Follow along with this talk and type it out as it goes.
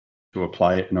to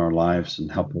apply it in our lives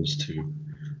and help us to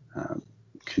uh,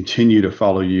 continue to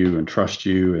follow you and trust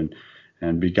you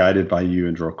and be guided by you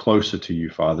and draw closer to you,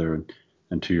 Father,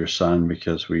 and to your Son,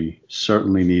 because we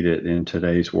certainly need it in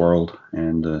today's world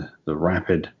and the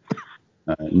rapid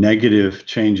negative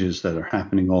changes that are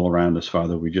happening all around us,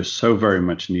 Father. We just so very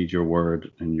much need your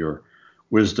word and your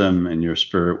wisdom and your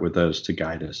spirit with us to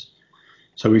guide us.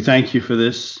 So we thank you for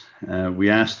this. We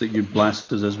ask that you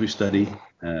bless us as we study.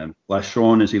 Bless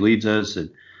Shawn as he leads us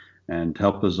and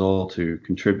help us all to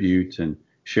contribute and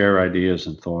share ideas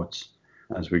and thoughts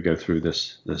as we go through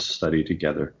this study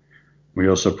together. We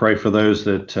also pray for those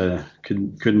that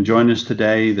couldn't join us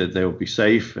today, that they will be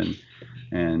safe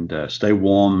and stay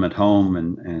warm at home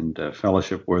and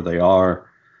fellowship where they are,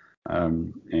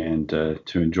 and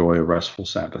to enjoy a restful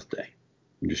Sabbath day.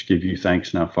 We just give you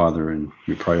thanks now, Father, and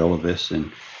we pray all of this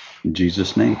in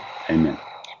Jesus' name. Amen.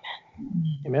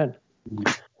 Amen.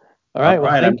 All right.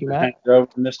 Well, thank you, Matt. Over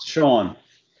to Mr. Shawn.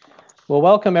 Well,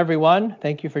 welcome everyone.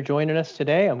 Thank you for joining us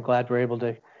today. I'm glad we're able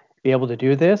to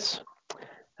do this.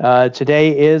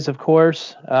 Today is, of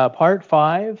course, part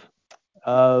 5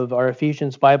 of our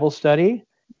Ephesians Bible study,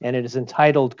 and it is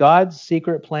entitled God's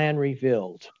Secret Plan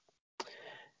Revealed.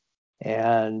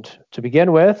 And to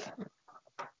begin with,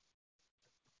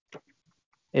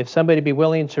 if somebody would be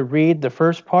willing to read the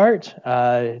first part,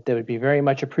 that would be very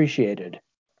much appreciated.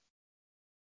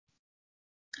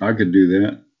 I could do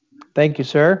that. Thank you,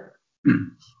 sir.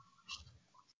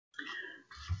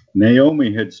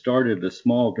 Naomi had started a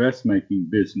small dressmaking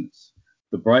business.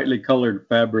 The brightly colored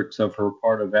fabrics of her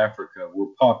part of Africa were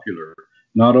popular,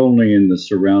 not only in the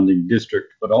surrounding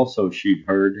district, but also, she'd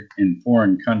heard, in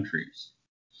foreign countries.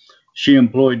 She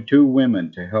employed 2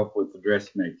 women to help with the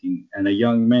dressmaking and a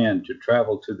young man to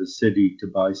travel to the city to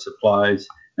buy supplies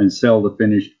and sell the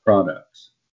finished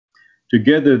products.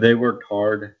 Together they worked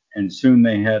hard, and soon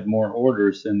they had more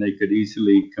orders than they could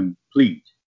easily complete.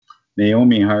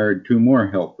 Naomi hired 2 more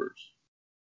helpers.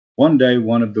 One day,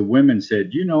 one of the women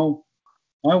said,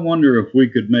 I wonder if we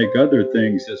could make other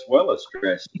things as well as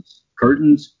dresses,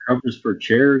 curtains, covers for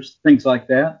chairs, things like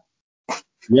that.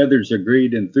 The others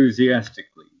agreed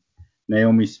enthusiastically.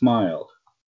 Naomi smiled.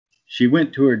 She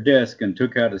went to her desk and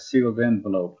took out a sealed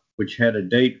envelope, which had a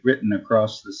date written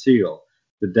across the seal,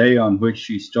 the day on which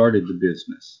she started the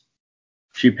business.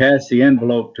 She passed the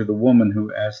envelope to the woman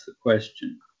who asked the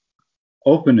question.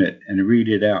 Open it and read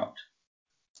it out.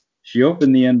 She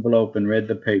opened the envelope and read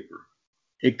the paper.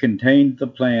 It contained the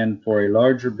plan for a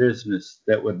larger business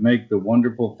that would make the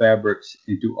wonderful fabrics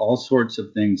into all sorts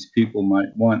of things people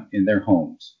might want in their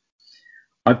homes.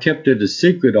 I've kept it a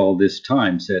secret all this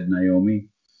time, said Naomi.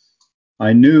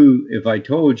 I knew if I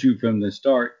told you from the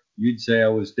start, you'd say I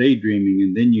was daydreaming,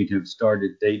 and then you'd have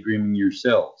started daydreaming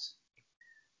yourselves.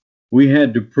 We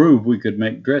had to prove we could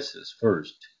make dresses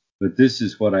first, but this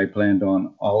is what I planned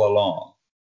on all along.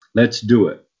 Let's do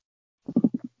it.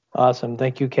 Awesome.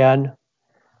 Thank you, Ken.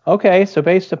 Okay, so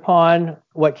based upon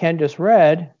what Ken just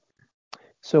read,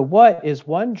 so what is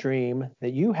one dream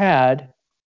that you had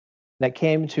that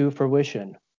came to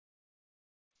fruition?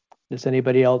 Does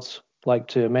anybody else like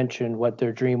to mention what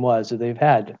their dream was that they've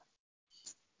had?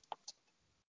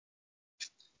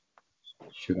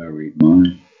 Should I read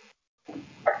mine?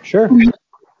 Sure.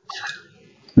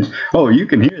 Oh, you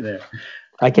can hear that.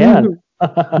 I can.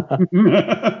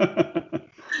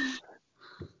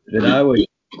 That I would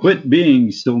quit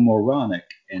being so moronic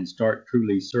and start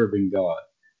truly serving God.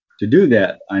 To do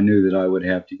that, I knew that I would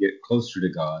have to get closer to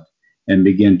God and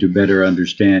begin to better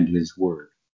understand His Word.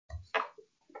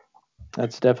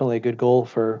 That's definitely a good goal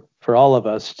for all of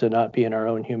us, to not be in our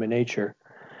own human nature.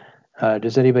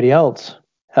 Does anybody else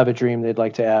have a dream they'd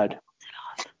like to add?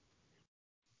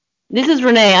 This is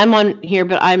Renee. I'm on here,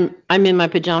 but I'm in my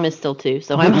pajamas still too,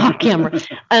 so I'm off camera.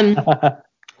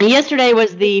 Yesterday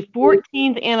was the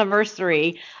 14th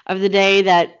anniversary of the day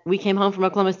that we came home from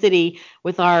Oklahoma City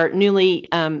with our newly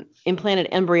implanted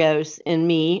embryos in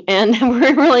me, and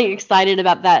we're really excited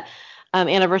about that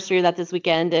anniversary of that this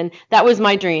weekend. And that was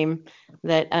my dream,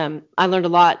 that I learned a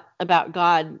lot about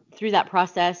God through that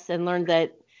process, and learned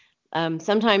that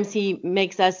sometimes He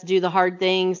makes us do the hard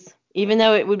things, even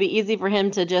though it would be easy for Him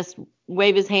to just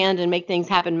wave His hand and make things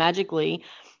happen magically.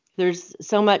 There's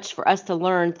so much for us to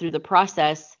learn through the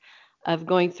process of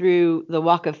going through the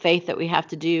walk of faith that we have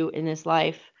to do in this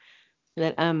life.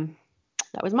 That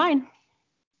was mine.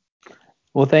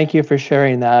 Well, thank you for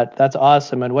sharing that. That's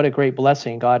awesome, and what a great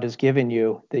blessing God has given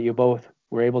you that you both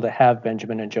were able to have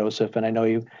Benjamin and Joseph. And I know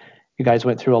you guys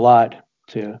went through a lot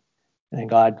and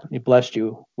God He blessed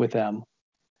you with them.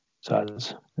 So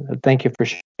thank you for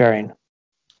sharing.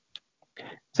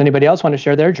 Does anybody else want to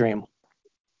share their dream?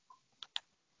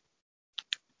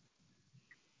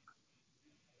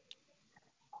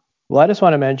 Well, I just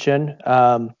want to mention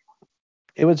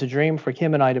it was a dream for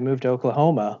Kim and I to move to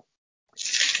Oklahoma.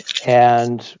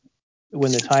 And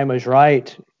when the time was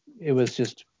right, it was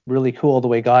just really cool the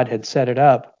way God had set it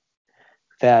up,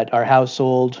 that our house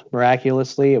sold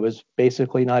miraculously. It was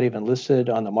basically not even listed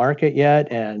on the market yet.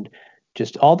 And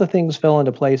just all the things fell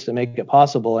into place to make it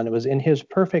possible. And it was in his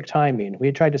perfect timing. We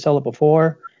had tried to sell it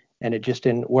before, and it just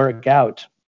didn't work out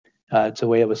the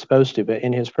way it was supposed to. But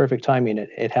in his perfect timing,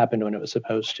 it happened when it was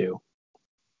supposed to.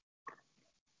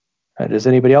 Does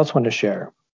anybody else want to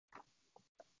share?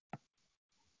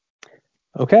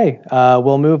 Okay,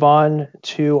 we'll move on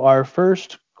to our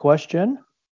first question.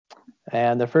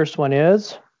 And the first one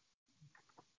is,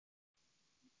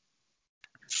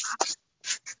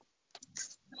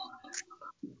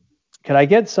 could I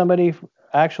get somebody,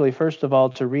 actually, first of all,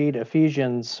 to read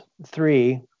Ephesians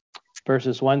 3,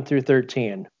 verses 1 through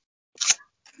 13?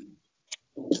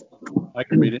 I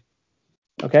can read it.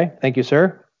 Okay, thank you,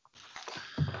 sir.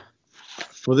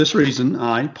 For this reason,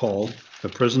 I, Paul, the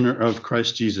prisoner of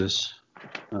Christ Jesus,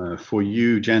 for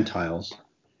you Gentiles,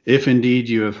 if indeed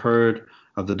you have heard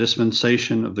of the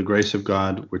dispensation of the grace of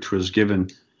God, which was given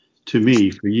to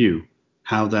me for you,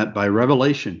 how that by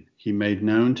revelation he made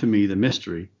known to me the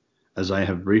mystery, as I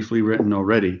have briefly written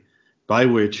already, by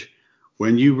which,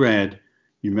 when you read,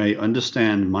 you may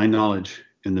understand my knowledge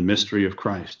in the mystery of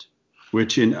Christ,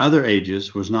 which in other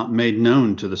ages was not made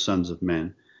known to the sons of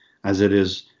men, as it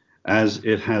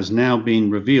has now been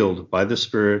revealed by the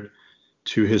Spirit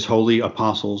to his holy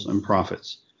apostles and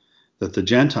prophets, that the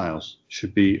Gentiles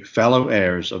should be fellow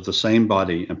heirs of the same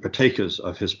body and partakers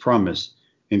of his promise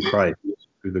in Christ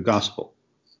through the gospel,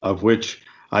 of which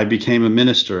I became a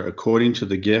minister according to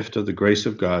the gift of the grace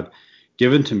of God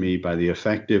given to me by the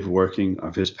effective working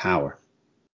of his power.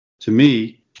 To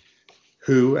me,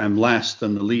 who am less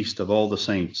than the least of all the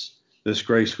saints, this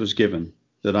grace was given,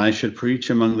 that I should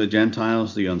preach among the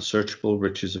Gentiles the unsearchable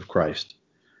riches of Christ,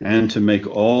 and to make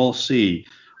all see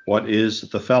what is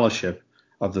the fellowship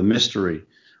of the mystery,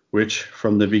 which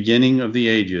from the beginning of the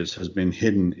ages has been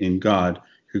hidden in God,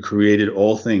 who created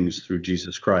all things through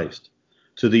Jesus Christ,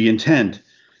 to the intent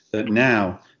that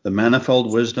now the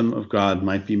manifold wisdom of God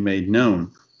might be made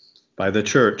known by the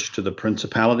church to the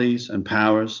principalities and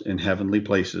powers in heavenly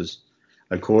places,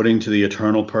 according to the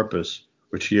eternal purpose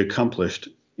which he accomplished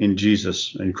in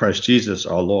Christ Jesus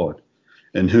our Lord,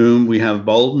 in whom we have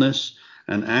boldness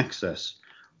and access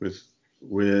with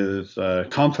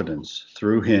confidence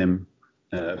through him,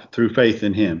 through faith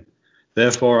in him.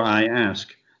 Therefore I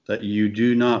ask that you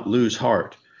do not lose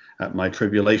heart at my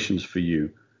tribulations for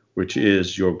you, which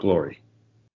is your glory.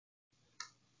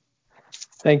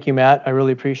 Thank you, Matt. I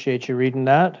really appreciate you reading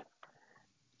that.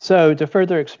 So to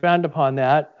further expand upon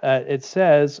that, it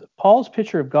says, Paul's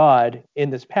picture of God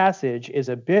in this passage is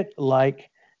a bit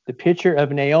like the picture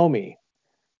of Naomi,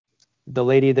 the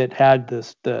lady that had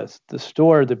the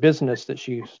store, the business that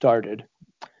she started.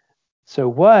 So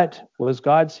what was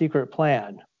God's secret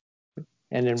plan?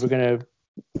 And then we're going to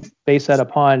base that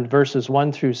upon verses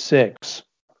 1 through 6.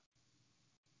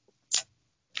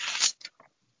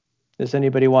 Does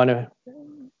anybody want to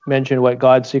mention what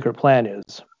God's secret plan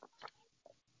is?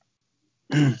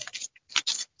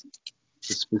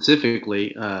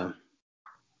 Specifically,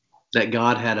 that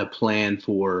God had a plan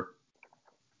for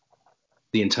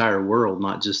the entire world,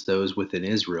 not just those within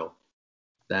Israel.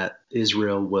 That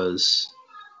Israel was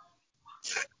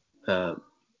the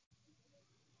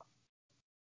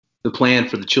plan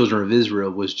for the children of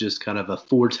Israel was just kind of a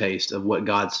foretaste of what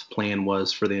God's plan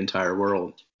was for the entire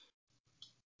world.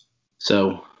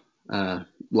 So,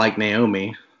 like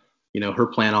Naomi, her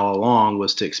plan all along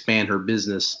was to expand her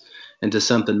business into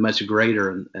something much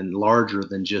greater and larger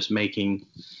than just making,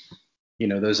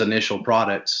 those initial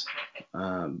products.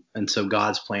 And so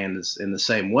God's plan is in the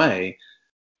same way.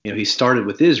 He started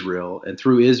with Israel, and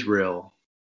through Israel,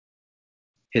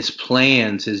 his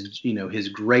plans, his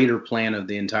greater plan of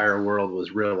the entire world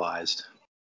was realized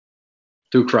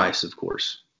through Christ, of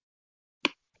course.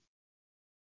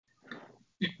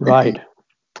 Right.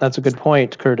 That's a good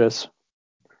point, Curtis.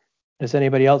 Does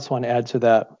anybody else want to add to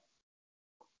that?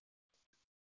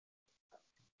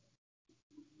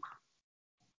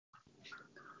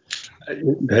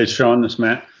 Hey, Shawn, this is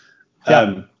Matt.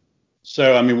 Yeah.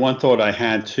 One thought I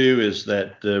had too is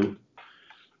that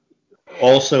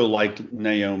also like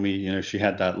Naomi, she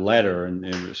had that letter and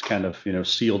it was kind of,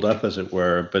 sealed up as it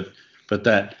were, but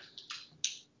that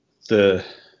the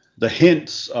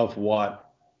hints of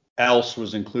what else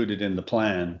was included in the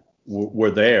plan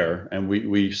were there. And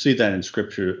we see that in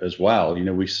scripture as well.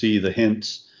 We see the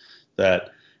hints that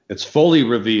it's fully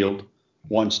revealed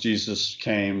once Jesus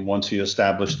came, once he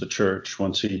established the church,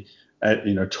 once he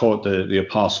taught the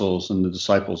apostles and the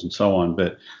disciples and so on.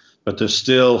 But there's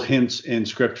still hints in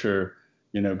Scripture,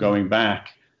 going back,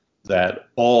 that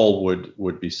all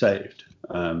would be saved.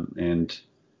 And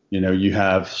you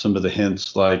have some of the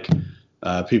hints like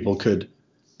people could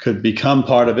become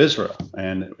part of Israel,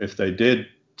 and if they did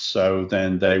so,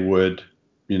 then they would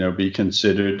be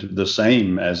considered the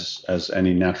same as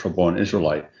any natural born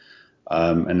Israelite.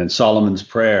 And then Solomon's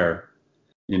prayer,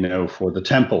 for the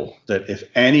temple, that if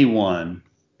anyone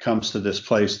comes to this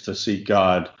place to seek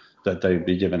God, that they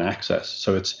be given access.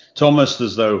 So it's almost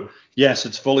as though, yes,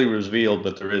 it's fully revealed,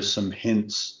 but there is some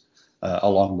hints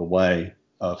along the way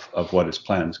of what his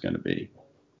plan is going to be.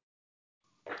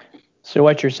 So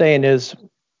what you're saying is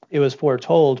it was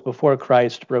foretold before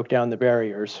Christ broke down the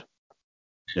barriers.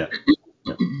 Yeah.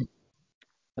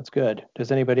 That's good.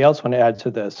 Does anybody else want to add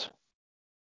to this?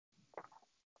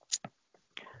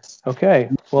 Okay,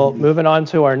 well, moving on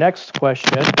to our next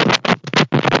question.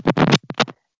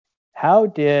 How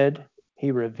did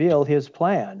he reveal his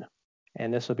plan?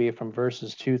 And this will be from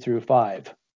verses 2 through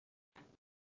 5.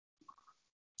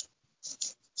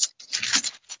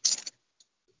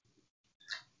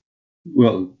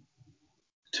 Well,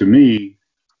 to me,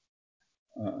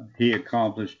 he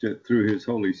accomplished it through his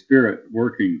Holy Spirit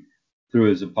working through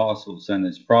his apostles and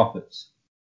his prophets.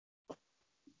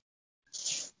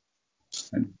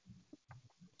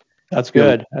 That's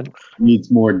good. Needs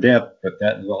more depth, but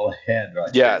that's all I had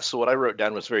right there. So what I wrote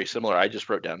down was very similar. I just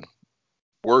wrote down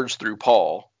words through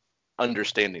Paul,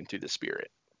 understanding through the Spirit.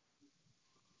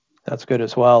 That's good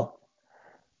as well.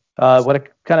 What I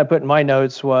kind of put in my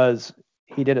notes was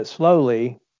he did it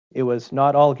slowly. It was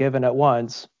not all given at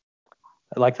once.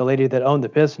 Like the lady that owned the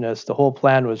business, the whole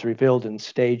plan was revealed in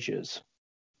stages.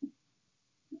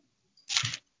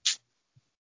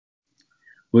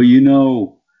 Well, you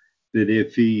know that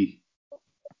if he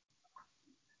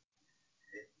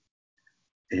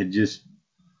had just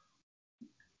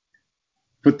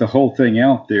put the whole thing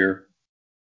out there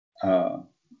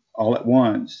all at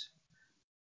once,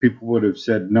 people would have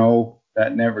said, no,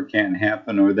 that never can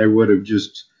happen, or they would have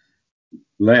just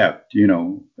left.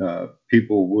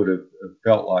 People would have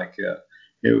felt like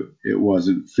it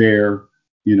wasn't fair.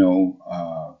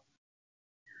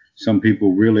 Some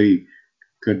people really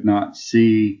could not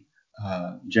see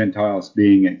Gentiles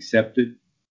being accepted,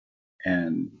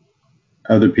 and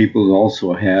other people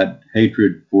also had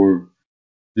hatred for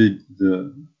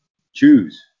the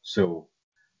Jews. So,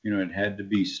 it had to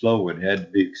be slow. It had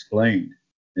to be explained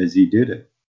as he did it.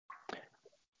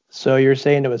 So you're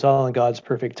saying it was all in God's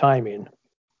perfect timing.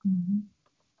 Mm-hmm.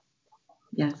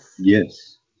 Yes.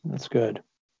 Yes. That's good.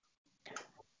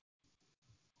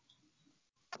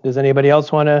 Does anybody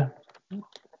else want to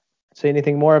say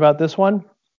anything more about this one?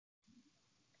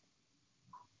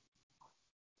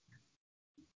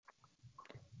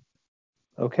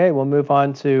 Okay, we'll move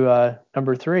on to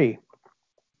number 3.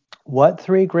 What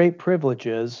 3 great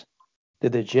privileges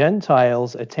did the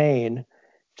Gentiles attain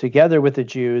together with the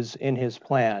Jews in his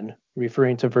plan,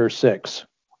 referring to verse 6?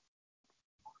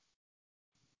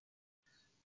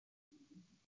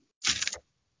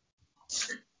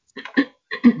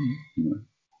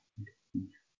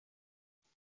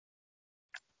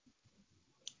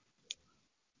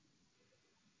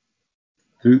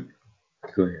 Go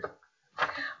ahead.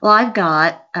 Well, I've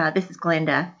got, this is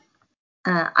Glenda.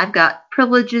 I've got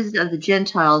privileges of the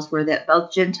Gentiles were that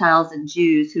both Gentiles and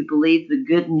Jews who believed the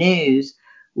good news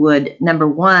would, number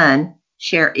 1,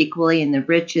 share equally in the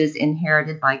riches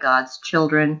inherited by God's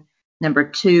children. Number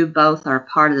 2, both are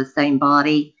part of the same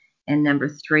body. And number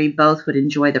 3, both would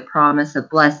enjoy the promise of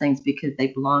blessings because they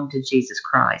belong to Jesus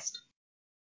Christ.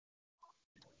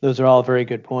 Those are all very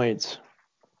good points.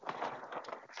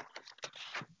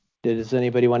 Does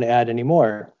anybody want to add any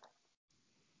more?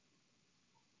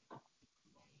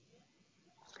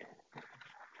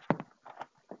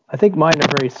 I think mine are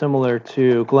very similar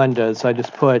to Glenda's. I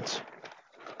just put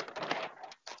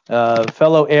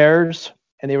fellow heirs,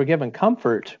 and they were given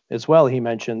comfort as well. He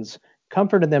mentions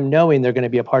comfort in them knowing they're going to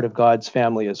be a part of God's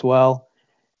family as well.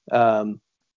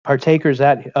 Partakers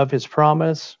of his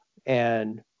promise,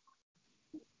 and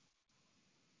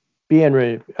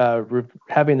being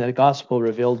having the gospel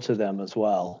revealed to them as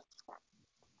well.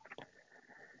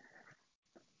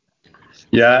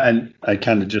 Yeah, and I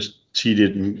kind of just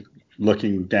cheated and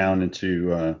looking down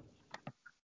into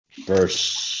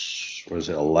verse,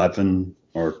 11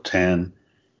 or 10?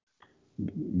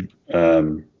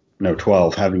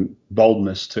 12, having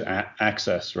boldness to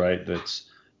access, right? That's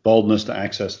boldness to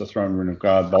access the throne room of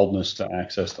God, boldness to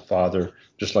access the Father,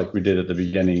 just like we did at the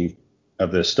beginning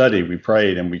of this study. We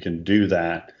prayed, and we can do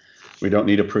that. We don't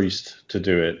need a priest to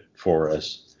do it for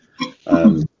us.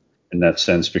 in that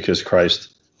sense, because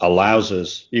Christ allows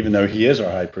us, even though he is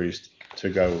our high priest, to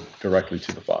go directly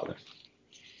to the Father.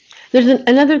 There's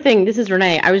another thing. This is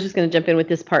Renee. I was just going to jump in with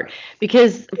this part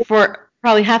because for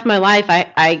probably half my life,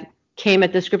 I came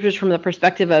at the scriptures from the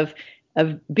perspective of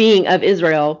being of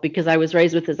Israel, because I was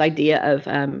raised with this idea of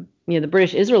the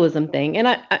British Israelism thing. And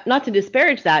I not to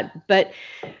disparage that, but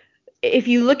if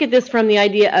you look at this from the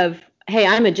idea of, hey,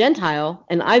 I'm a Gentile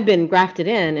and I've been grafted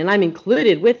in and I'm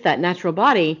included with that natural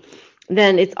body,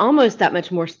 then it's almost that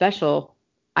much more special,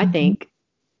 I think,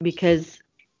 because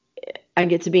I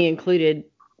get to be included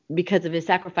because of his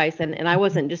sacrifice. And I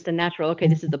wasn't just a natural, okay,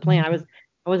 this is the plan.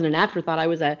 I wasn't an afterthought.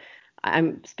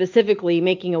 I'm specifically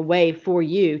making a way for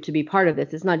you to be part of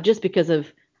this. It's not just because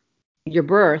of your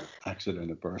birth. An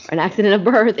accident of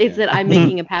birth. It's that I'm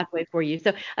making a pathway for you.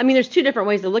 So, I mean, there's two different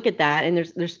ways to look at that, and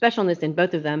there's specialness in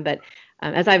both of them. But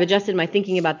as I've adjusted my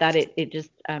thinking about that, it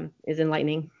just is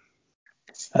enlightening.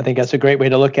 I think that's a great way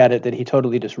to look at it, that he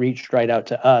totally just reached right out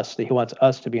to us, that he wants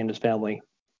us to be in his family.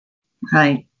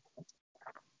 Right.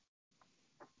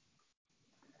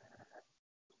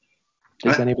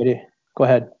 Does anybody go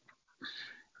ahead?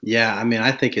 Yeah, I mean,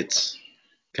 I think it's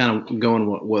kind of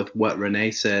going with what Renee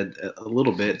said a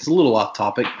little bit. It's a little off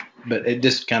topic, but it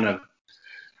just kind of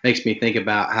makes me think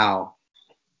about how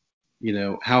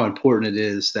important it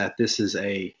is that this is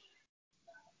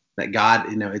that God,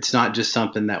 it's not just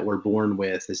something that we're born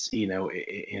with. It's,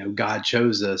 God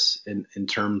chose us in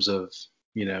terms of,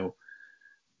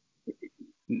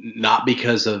 not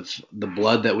because of the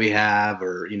blood that we have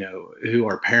or, who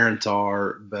our parents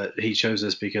are, but he chose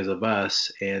us because of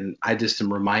us. And I just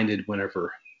am reminded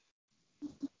whenever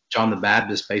John the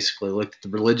Baptist basically looked at the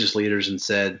religious leaders and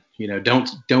said,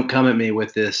 don't come at me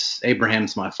with this,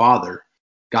 Abraham's my father.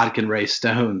 God can raise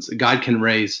stones. God can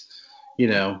raise,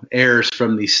 heirs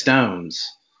from these stones.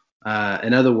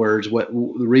 In other words,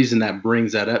 the reason that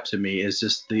brings that up to me is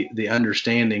just the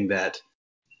understanding that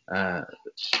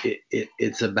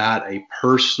it's about a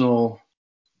personal,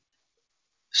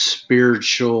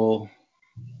 spiritual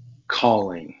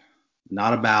calling,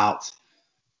 not about,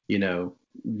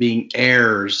 being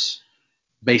heirs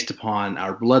based upon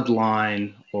our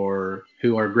bloodline or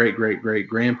who our great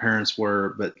grandparents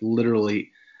were, but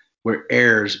literally we're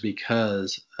heirs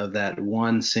because of that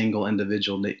one single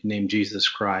individual named Jesus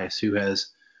Christ, who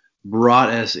has brought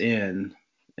us in,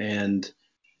 and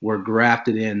we're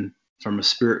grafted in from a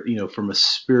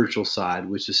spiritual side,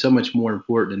 which is so much more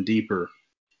important and deeper,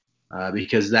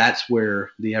 because that's where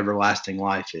the everlasting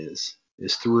life is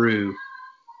through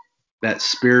that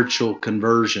spiritual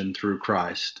conversion through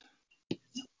Christ.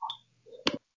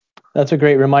 That's a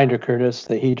great reminder, Curtis,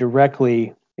 that he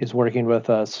directly is working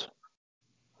with us,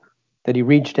 that he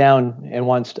reached down and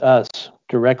wants us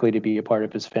directly to be a part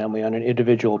of his family on an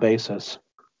individual basis.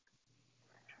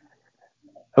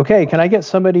 Okay, can I get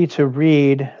somebody to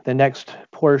read the next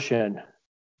portion?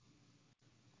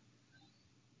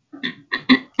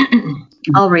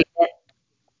 I'll read it.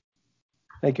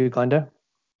 Thank you, Glenda.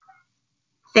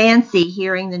 Fancy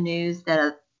hearing the news that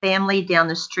a family down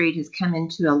the street has come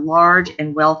into a large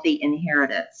and wealthy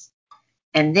inheritance,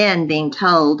 and then being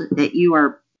told that you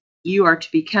are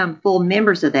to become full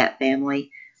members of that family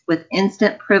with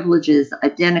instant privileges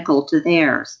identical to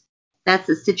theirs. That's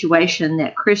the situation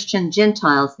that Christian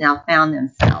Gentiles now found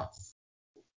themselves.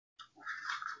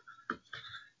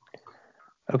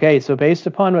 Okay, so based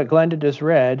upon what Glenda just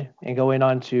read, and going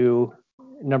on to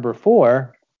number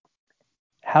 4,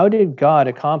 how did God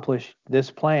accomplish this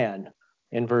plan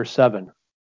in verse 7?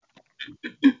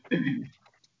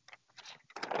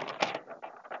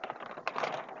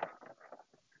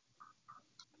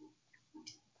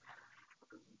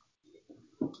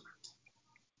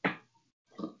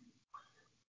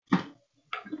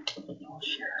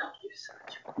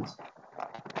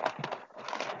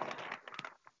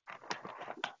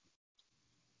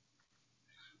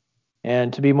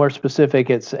 And to be more specific,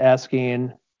 it's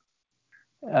asking,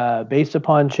 based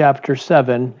upon chapter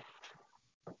 7,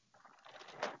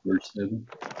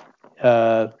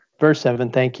 verse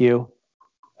 7, thank you,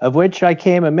 of which I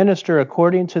came a minister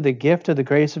according to the gift of the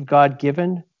grace of God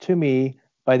given to me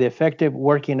by the effective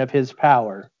working of his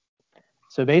power.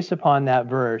 So based upon that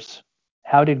verse,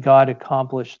 how did God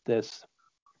accomplish this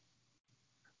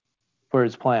for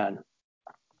his plan?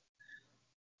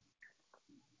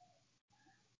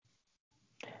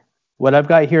 What I've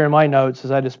got here in my notes is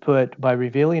I just put, by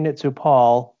revealing it to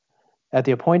Paul at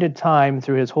the appointed time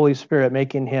through his Holy Spirit,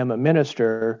 making him a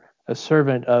minister, a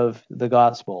servant of the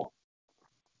gospel.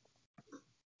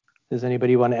 Does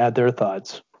anybody want to add their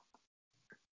thoughts?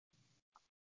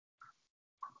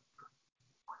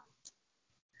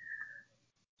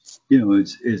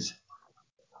 it's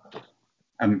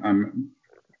I'm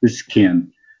this is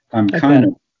Ken. I'm Hi, kind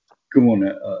Ken. of going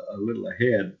a little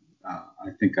ahead. I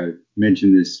think I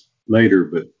mentioned this later,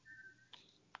 but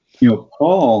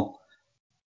Paul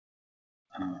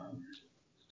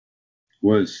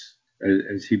was,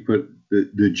 as he put,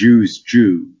 the Jew's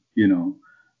Jew.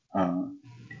 Uh,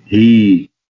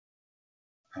 he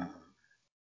uh,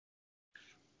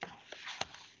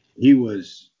 he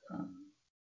was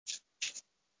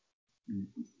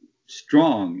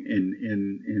strong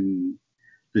in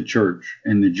the church,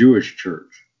 in the Jewish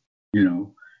church,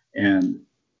 and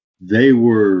they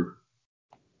were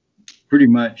pretty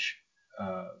much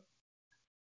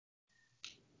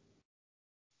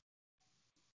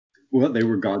they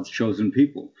were God's chosen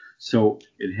people. So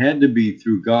it had to be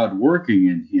through God working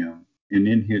in him and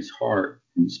in his heart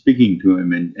and speaking to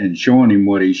him and showing him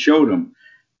what he showed him,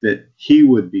 that he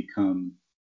would become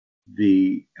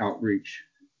the outreach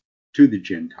to the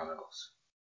Gentiles.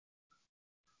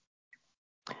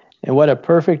 And what a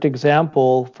perfect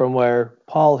example from where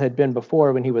Paul had been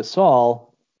before when he was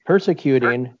Saul,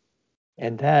 persecuting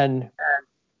and then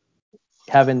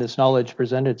having this knowledge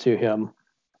presented to him.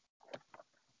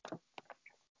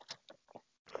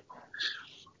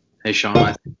 Hey,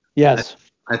 Shawn, Yes.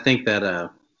 I think that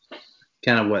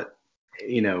kind of what,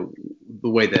 the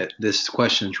way that this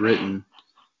question is written,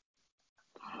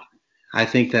 I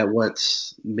think that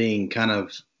what's being kind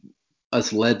of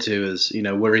us led to is,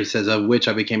 where he says, of which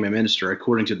I became a minister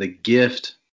according to the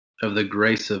gift of the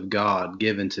grace of God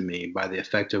given to me by the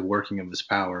effective working of his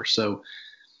power. So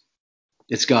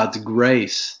it's God's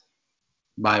grace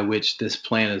by which this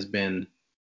plan has been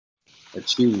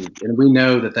achieved. And we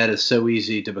know that is so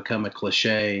easy to become a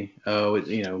cliche. Oh,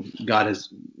 God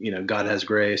has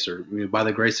grace, or by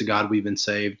the grace of God, we've been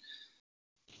saved.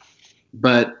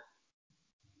 But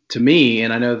to me,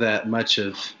 and I know that much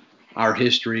of our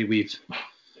history, we've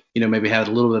maybe had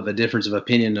a little bit of a difference of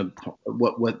opinion of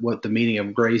what the meaning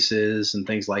of grace is and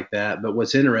things like that. But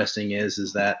what's interesting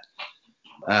is that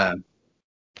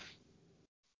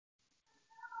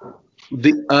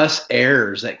the us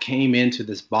heirs that came into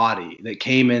this body, that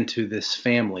came into this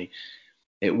family,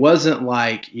 it wasn't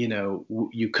like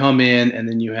you come in and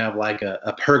then you have like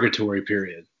a purgatory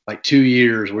period, like 2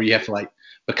 years where you have to like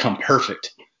become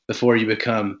perfect before you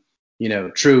become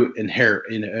true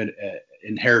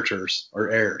inheritors or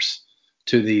heirs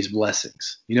to these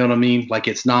blessings. You know what I mean? Like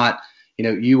it's not,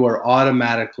 you are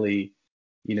automatically,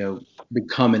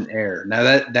 become an heir. Now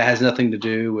that has nothing to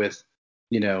do with,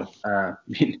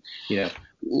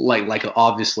 like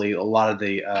obviously a lot of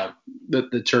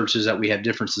the churches that we have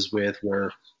differences with,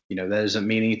 where that doesn't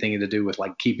mean anything to do with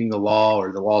like keeping the law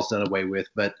or the law's done away with,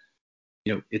 but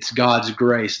it's God's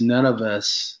grace. None of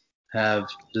us have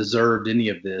deserved any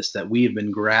of this, that we have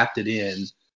been grafted in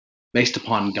based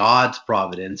upon God's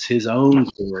providence, his own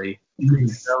glory,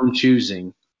 his own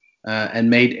choosing, and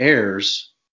made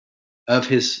heirs of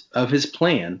his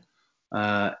plan,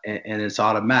 and it's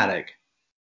automatic.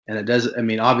 And it does. I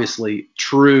mean, obviously,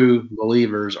 true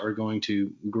believers are going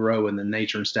to grow in the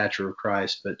nature and stature of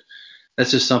Christ. But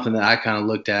that's just something that I kind of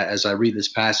looked at as I read this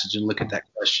passage and look at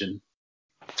that question.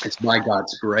 It's by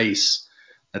God's grace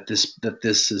that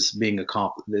this is being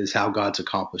accomplished. Is how God's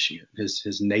accomplishing it.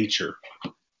 His nature.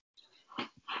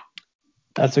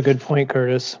 That's a good point,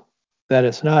 Curtis. That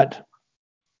it's not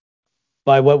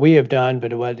by what we have done,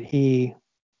 but what he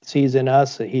sees in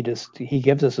us, that he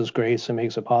gives us his grace and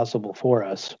makes it possible for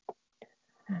us.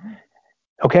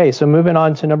 Okay, so moving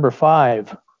on to number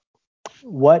 5.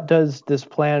 What does this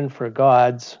plan for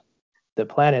the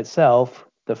plan itself,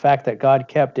 the fact that God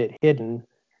kept it hidden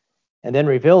and then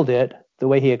revealed it, the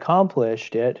way he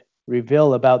accomplished it,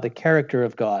 reveal about the character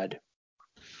of God?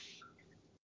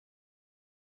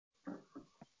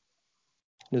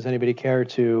 Does anybody care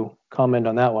to comment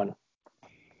on that one?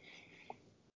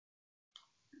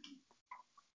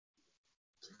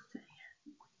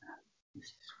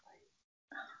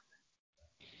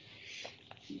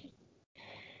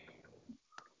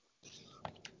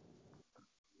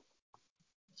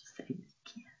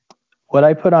 What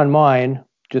I put on mine,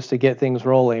 just to get things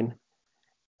rolling,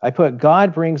 I put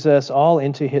God brings us all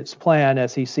into his plan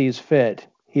as he sees fit.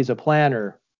 He's a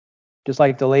planner. Just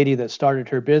like the lady that started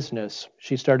her business.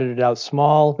 She started it out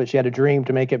small, but she had a dream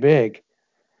to make it big.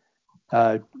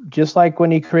 Just like when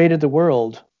he created the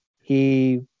world,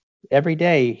 every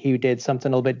day he did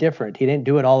something a little bit different. He didn't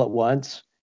do it all at once.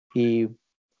 He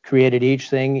created each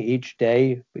thing each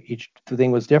day. Each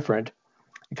thing was different.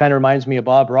 It kind of reminds me of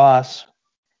Bob Ross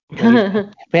when he's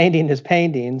painting his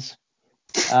paintings.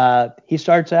 He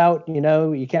starts out,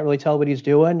 you can't really tell what he's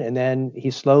doing, and then he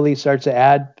slowly starts to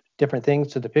add different things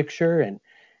to the picture, and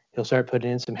he'll start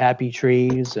putting in some happy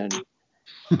trees and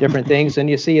different things. And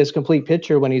you see his complete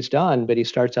picture when he's done, but he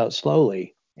starts out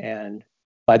slowly. And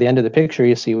by the end of the picture,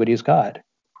 you see what he's got.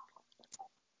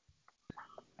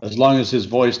 As long as his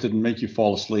voice didn't make you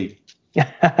fall asleep.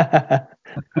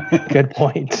 Good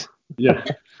point. Yeah.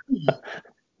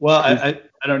 Well, I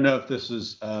don't know if this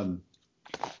is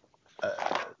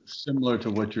similar to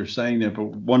what you're saying there, but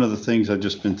one of the things I've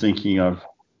just been thinking of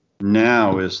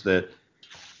now is that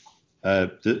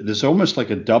there's almost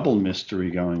like a double mystery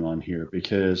going on here,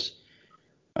 because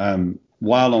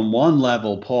while on one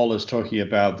level Paul is talking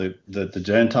about that the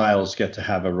Gentiles get to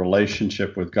have a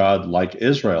relationship with God like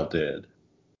Israel did,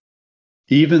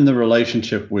 even the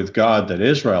relationship with God that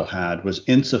Israel had was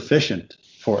insufficient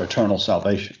for eternal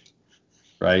salvation,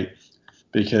 right?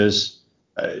 Because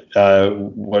I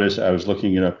was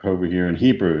looking it up over here in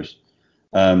Hebrews.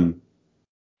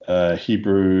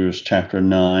 Hebrews chapter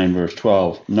 9, verse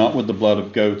 12. Not with the blood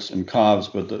of goats and calves,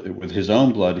 but with his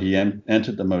own blood he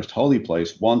entered the most holy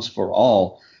place once for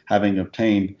all, having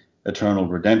obtained eternal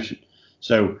redemption.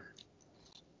 So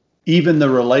even the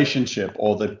relationship,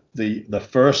 or the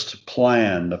first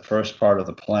plan, the first part of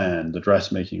the plan, the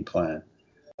dressmaking plan,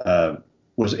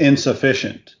 was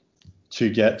insufficient to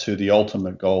get to the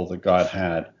ultimate goal that God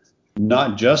had,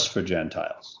 not just for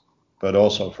Gentiles, but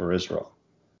also for Israel.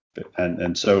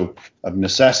 And so of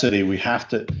necessity,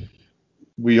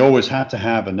 we always have to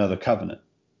have another covenant.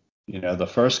 The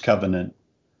first covenant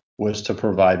was to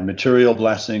provide material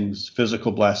blessings,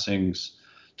 physical blessings,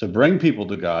 to bring people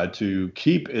to God, to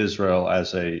keep Israel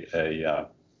as an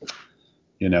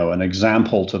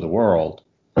example to the world.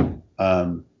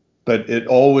 But it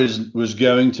always was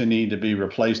going to need to be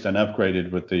replaced and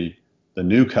upgraded with the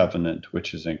new covenant,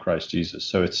 which is in Christ Jesus.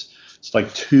 So it's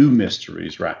like two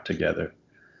mysteries wrapped together.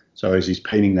 So as he's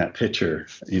painting that picture,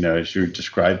 as you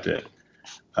described it,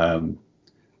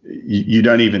 you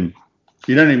don't even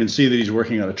see that he's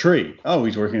working on a tree. Oh,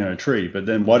 he's working on a tree. But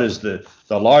then what is the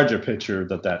larger picture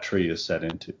that tree is set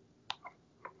into?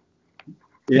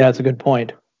 Yeah, that's a good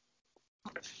point.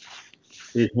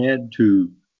 It had to,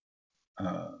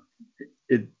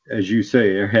 as you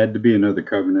say, there had to be another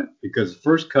covenant, because the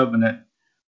first covenant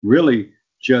really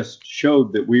just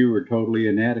showed that we were totally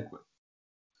inadequate.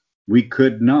 We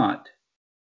could not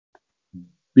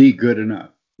be good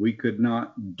enough. We could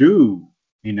not do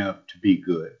enough to be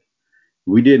good.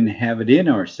 We didn't have it in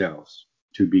ourselves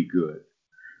to be good.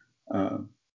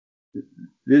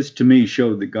 This to me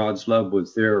showed that God's love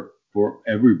was there for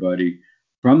everybody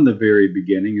from the very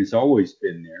beginning. It's always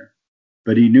been there,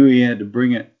 but he knew he had to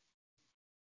bring it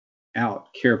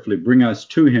out carefully, bring us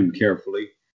to him carefully,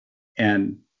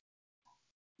 and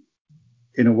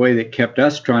in a way that kept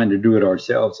us trying to do it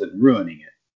ourselves and ruining it.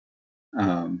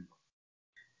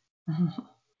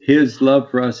 His love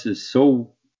for us is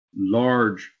so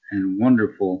large and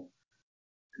wonderful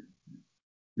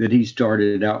that he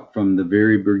started out from the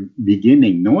very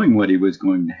beginning, knowing what he was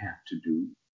going to have to do,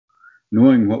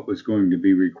 knowing what was going to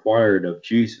be required of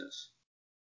Jesus,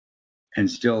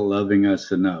 and still loving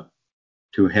us enough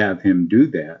to have him do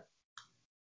that.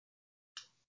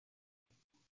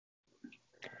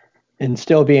 And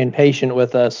still being patient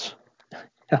with us,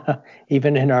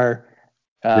 even in our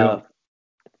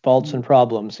faults and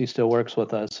problems, he still works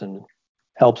with us and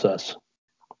helps us.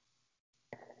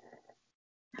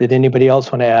 Did anybody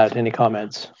else want to add any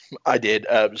comments? I did.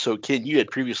 So, Ken, you had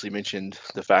previously mentioned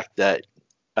the fact that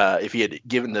if he had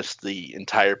given us the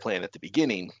entire plan at the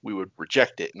beginning, we would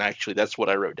reject it. And actually, that's what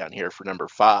I wrote down here for number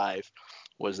 5,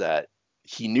 was that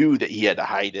he knew that he had to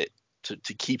hide it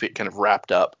to keep it kind of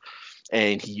wrapped up.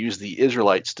 And he used the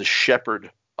Israelites to shepherd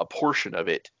a portion of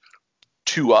it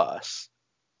to us,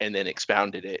 and then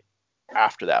expounded it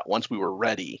after that, once we were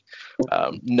ready,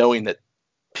 knowing that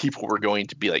people were going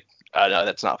to be like, no,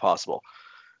 that's not possible.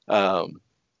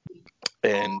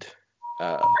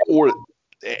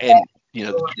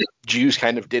 Jews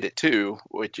kind of did it too,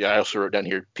 which I also wrote down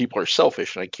here. People are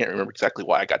selfish, and I can't remember exactly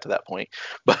why I got to that point,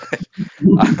 but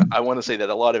I want to say that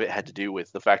a lot of it had to do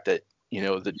with the fact that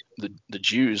the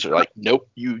Jews are like, nope,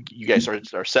 you guys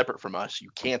are separate from us. You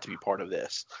can't be part of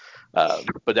this.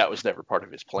 But that was never part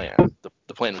of his plan.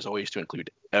 The plan was always to include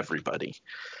everybody.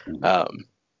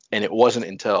 And it wasn't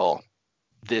until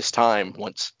this time,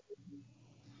 once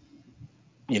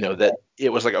that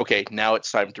it was like, okay, now it's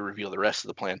time to reveal the rest of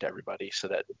the plan to everybody so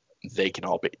that they can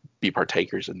all be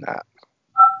partakers in that.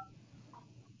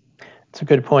 It's a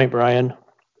good point, Brian.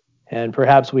 And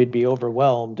perhaps we'd be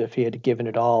overwhelmed if he had given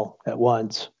it all at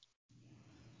once.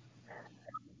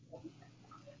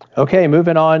 Okay,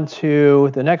 moving on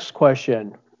to the next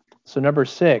question. So number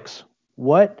 6,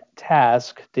 what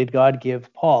task did God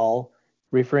give Paul,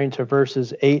 referring to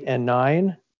verses 8 and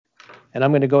 9? And I'm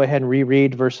going to go ahead and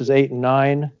reread verses 8 and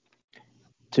 9.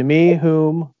 To me,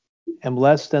 whom am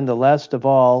less than the less of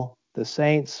all the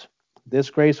saints, this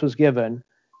grace was given,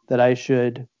 that I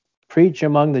should preach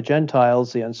among the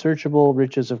Gentiles the unsearchable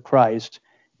riches of Christ,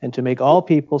 and to make all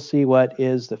people see what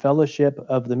is the fellowship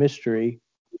of the mystery,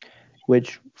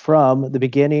 which from the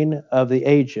beginning of the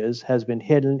ages has been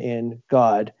hidden in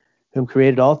God, whom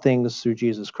created all things through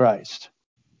Jesus Christ.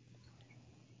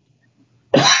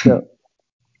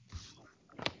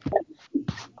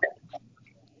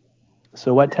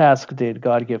 So what task did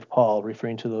God give Paul,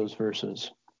 referring to those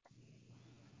verses?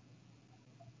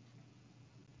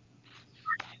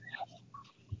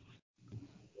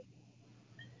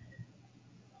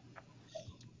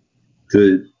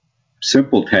 The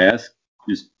simple task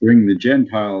is bring the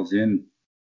Gentiles in,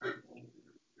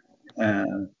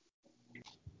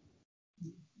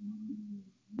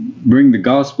 bring the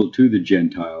gospel to the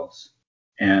Gentiles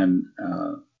and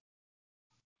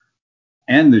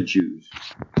the Jews,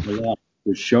 to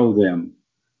show them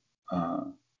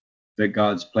that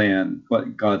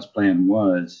what God's plan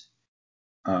was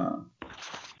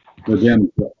for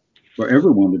them, for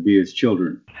everyone to be His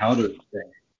children. How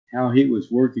He was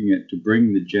working it to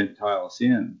bring the Gentiles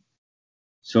in,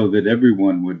 so that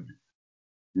everyone would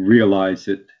realize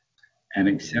it and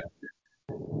accept it.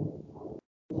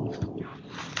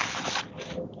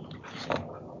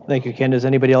 Thank you, Ken. Does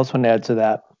anybody else want to add to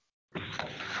that?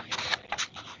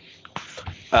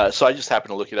 So I just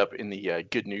happened to look it up in the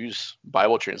Good News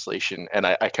Bible translation, and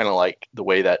I kind of like the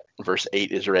way that verse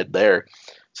 8 is read there. It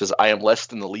says, I am less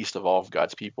than the least of all of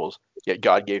God's peoples, yet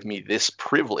God gave me this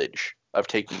privilege of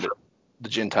taking the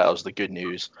Gentiles the good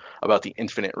news about the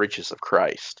infinite riches of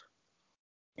Christ.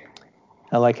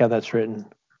 I like how that's written.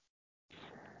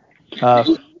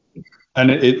 And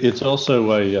it's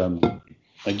also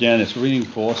again, it's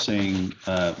reinforcing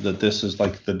that this is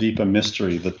like the deeper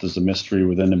mystery, that there's a mystery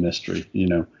within a mystery,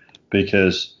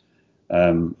 because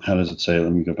how does it say?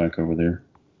 Let me go back over there.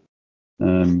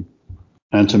 And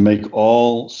to make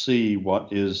all see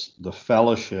what is the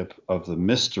fellowship of the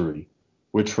mystery,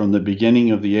 which from the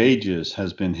beginning of the ages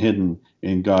has been hidden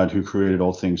in God who created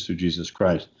all things through Jesus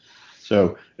Christ.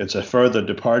 So it's a further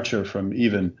departure from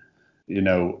even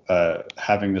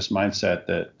having this mindset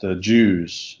that the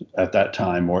Jews at that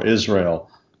time, or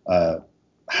Israel,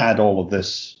 had all of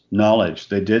this knowledge.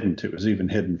 They didn't. It was even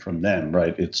hidden from them,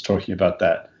 right? It's talking about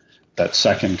that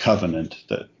second covenant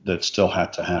that still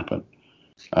had to happen.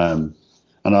 And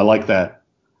I like that.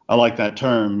 I like that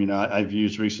term. I've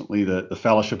used recently the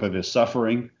fellowship of His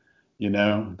suffering.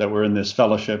 That we're in this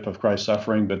fellowship of Christ's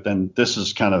suffering. But then this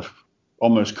is kind of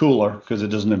almost cooler because it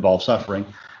doesn't involve suffering,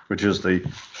 which is the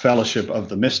fellowship of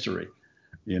the mystery,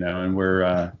 and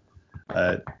we're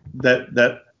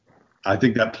that I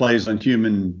think that plays on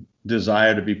human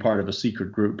desire to be part of a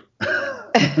secret group.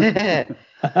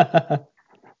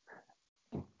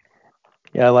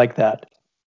 Yeah, I like that.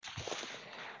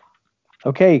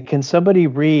 Okay, can somebody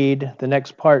read the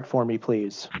next part for me,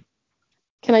 please?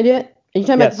 Can I do it? Are you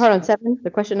talking about Yes. the part on 7, the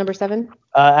question number 7?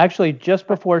 Actually, just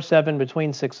before 7,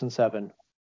 between 6 and 7.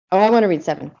 Oh, I want to read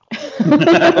 7.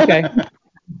 Okay.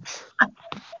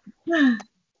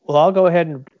 Well, I'll go ahead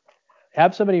and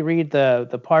have somebody read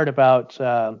the part about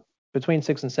between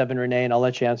 6 and 7, Renee, and I'll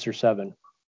let you answer 7.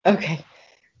 Okay.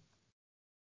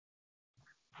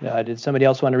 Did somebody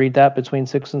else want to read that between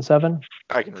 6 and 7?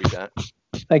 I can read that.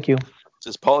 Thank you. It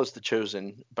says, Paul is the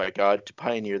chosen by God to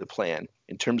pioneer the plan.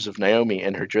 In terms of Naomi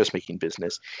and her dressmaking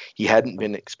business, he hadn't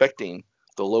been expecting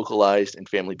the localized and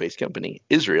family-based company,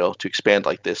 Israel, to expand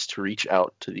like this, to reach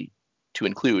out to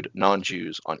include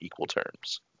non-Jews on equal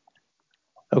terms.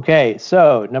 Okay,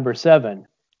 so number 7.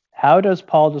 How does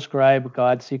Paul describe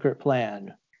God's secret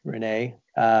plan, Renee?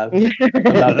 About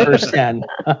verse 10.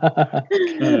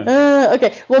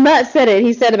 Okay. Well, Matt said it.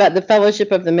 He said about the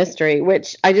fellowship of the mystery,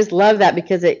 which I just love that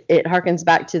because it harkens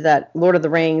back to that Lord of the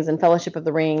Rings and Fellowship of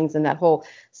the Rings and that whole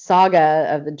saga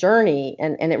of the journey.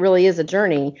 And it really is a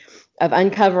journey of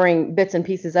uncovering bits and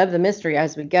pieces of the mystery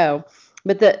as we go.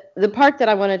 But the part that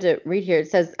I wanted to read here, it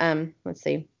says, let's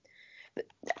see.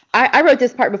 I wrote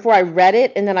this part before I read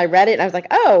it, and then I read it, and I was like,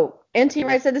 oh, N.T.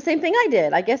 Wright said the same thing I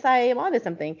did. I guess I am onto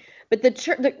something. But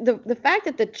the fact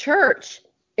that the church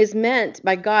is meant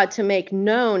by God to make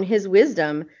known His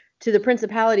wisdom to the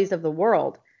principalities of the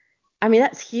world, I mean,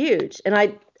 that's huge.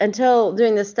 And until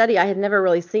doing this study, I had never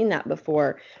really seen that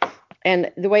before.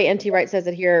 And the way N.T. Wright says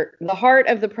it here, the heart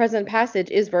of the present passage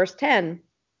is verse 10,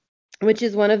 which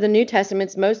is one of the New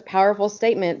Testament's most powerful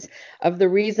statements of the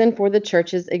reason for the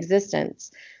church's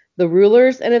existence. The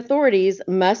rulers and authorities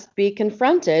must be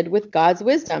confronted with God's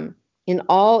wisdom in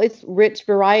all its rich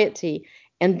variety,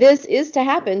 and this is to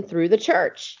happen through the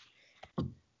church.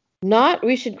 Not,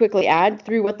 we should quickly add,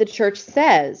 through what the church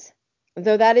says,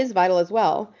 though that is vital as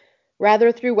well,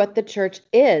 rather through what the church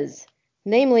is,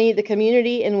 namely the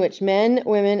community in which men,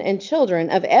 women, and children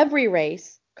of every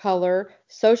race, color,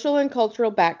 social and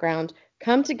cultural background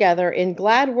come together in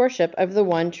glad worship of the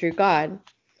one true God.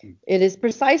 It is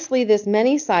precisely this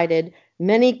many-sided,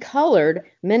 many-colored,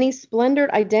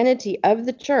 many-splendored identity of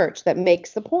the church that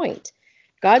makes the point.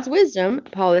 God's wisdom,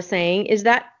 Paul is saying, is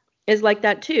like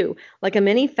that too, like a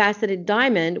many-faceted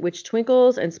diamond which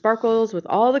twinkles and sparkles with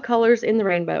all the colors in the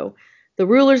rainbow. The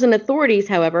rulers and authorities,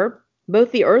 however,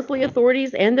 both the earthly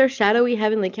authorities and their shadowy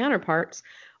heavenly counterparts,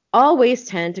 always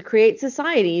tend to create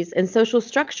societies and social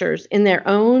structures in their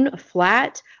own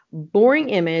flat, boring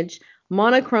image,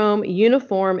 monochrome,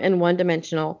 uniform, and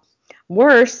one-dimensional.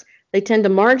 Worse, they tend to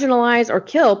marginalize or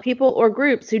kill people or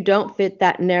groups who don't fit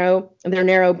their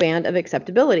narrow band of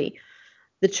acceptability.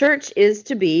 The church is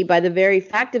to be, by the very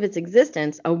fact of its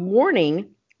existence, a warning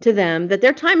to them that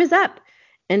their time is up,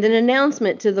 and an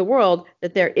announcement to the world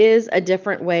that there is a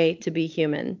different way to be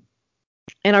human.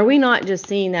 And are we not just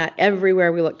seeing that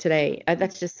everywhere we look today?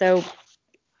 That's just so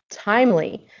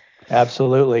timely.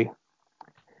 Absolutely.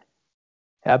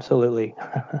 Absolutely.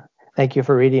 Thank you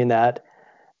for reading that.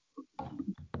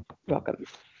 Welcome.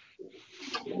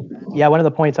 Yeah, one of the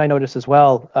points I noticed as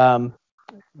well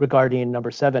regarding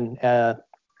number 7,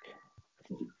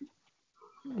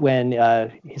 when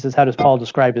he says, how does Paul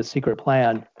describe his secret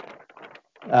plan?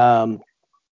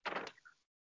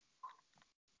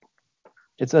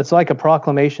 It's like a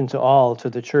proclamation to all, to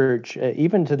the church,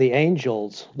 even to the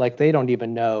angels, like they don't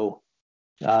even know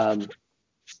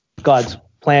God's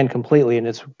plan completely, and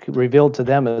it's revealed to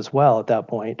them as well at that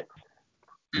point.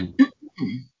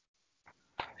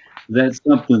 That's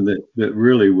something that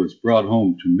really was brought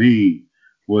home to me,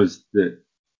 was that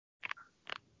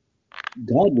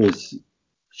God was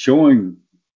showing,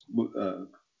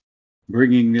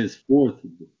 bringing this forth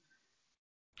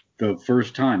the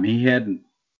first time. He hadn't,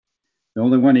 the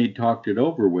only one he talked it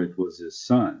over with was his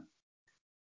son.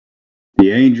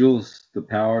 The angels, the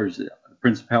powers, the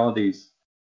principalities,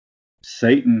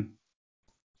 Satan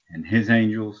and his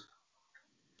angels,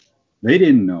 they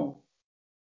didn't know,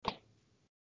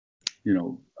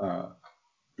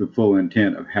 the full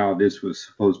intent of how this was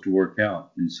supposed to work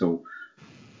out. And so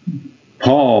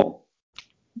Paul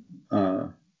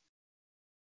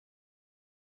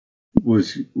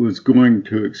was going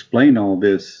to explain all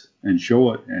this and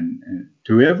show it and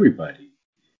to everybody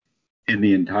in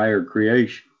the entire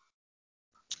creation.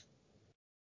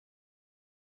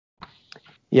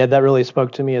 Yeah, that really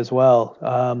spoke to me as well.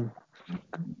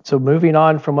 So moving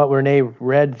on from what Renee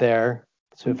read there,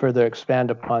 to further expand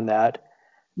upon that,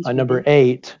 on number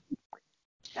 8,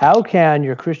 how can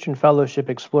your Christian fellowship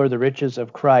explore the riches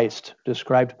of Christ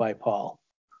described by Paul?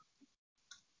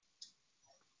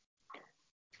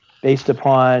 Based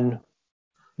upon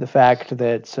the fact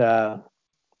that,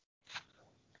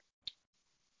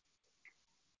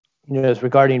 it's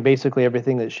regarding basically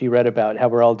everything that she read about, how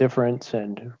we're all different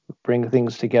and bring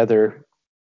things together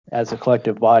as a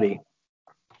collective body.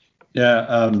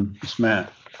 Yeah, it's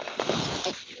Matt.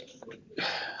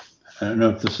 I don't know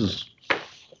if this is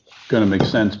going to make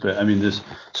sense, but I mean, this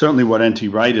certainly what N.T.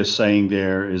 Wright is saying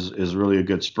there is really a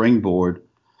good springboard.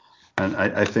 And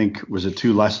I think, was it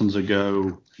 2 lessons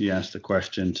ago, he asked the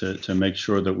question to make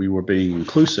sure that we were being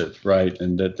inclusive, right?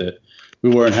 And that we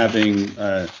weren't having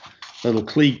little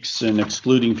cliques and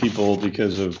excluding people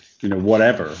because of,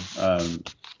 whatever,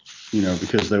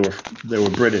 because they were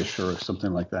British or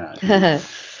something like that.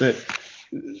 That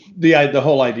the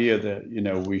whole idea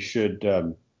that, we should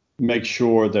make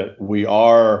sure that we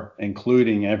are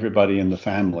including everybody in the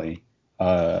family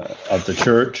of the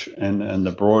church and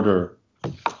the broader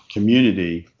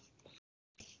community.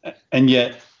 And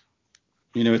yet,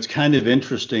 it's kind of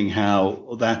interesting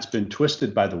how that's been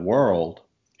twisted by the world,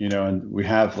 and we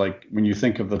have, like, when you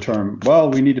think of the term, well,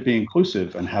 we need to be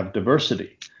inclusive and have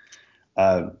diversity.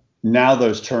 Now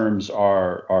those terms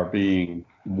are being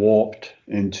warped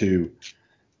into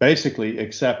basically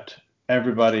accept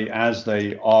everybody as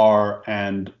they are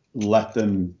and let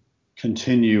them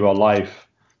continue a life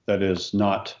that is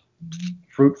not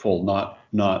fruitful,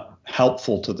 not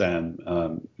helpful to them,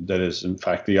 that is in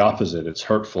fact the opposite. It's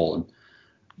hurtful. And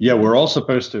yeah, we're all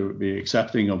supposed to be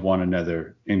accepting of one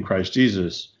another in Christ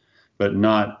Jesus, but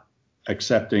not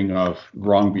accepting of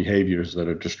wrong behaviors that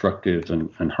are destructive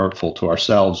and hurtful to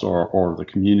ourselves or the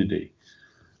community.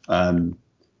 And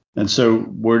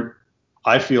so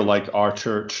I feel like our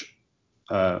church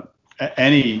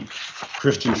any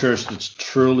Christian church that's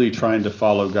truly trying to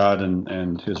follow God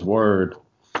and His Word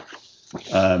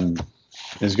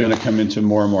is going to come into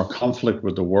more and more conflict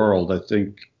with the world. I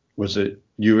think, was it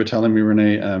you were telling me,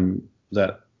 Renee,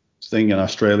 that thing in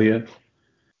Australia?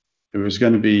 It's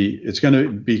going to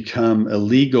become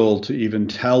illegal to even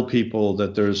tell people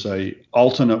that there's a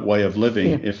alternate way of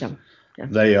living if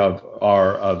they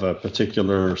are of a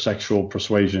particular sexual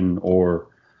persuasion or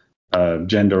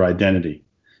gender identity.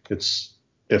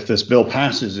 If this bill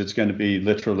passes, it's going to be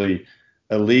literally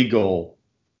illegal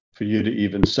for you to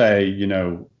even say,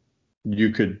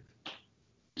 you could,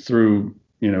 through,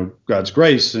 God's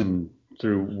grace and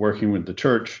through working with the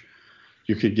church,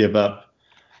 you could give up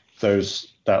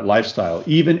that lifestyle,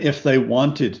 even if they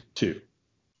wanted to.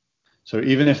 So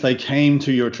even if they came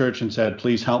to your church and said,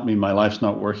 please help me, my life's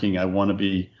not working, I want to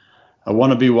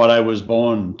be what I was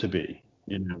born to be,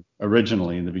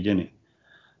 originally in the beginning.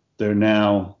 They're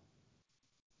now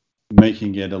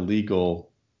making it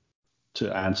illegal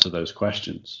to answer those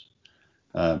questions.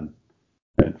 I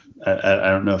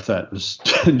don't know if that was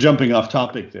jumping off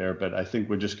topic there, but I think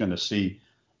we're just going to see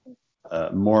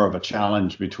more of a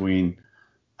challenge between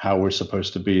how we're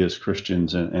supposed to be as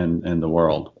Christians and the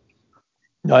world.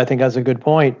 No, I think that's a good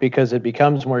point, because it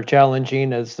becomes more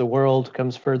challenging as the world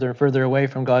comes further and further away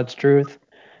from God's truth.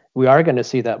 We are going to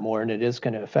see that more, and it is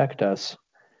going to affect us.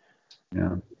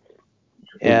 Yeah.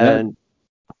 And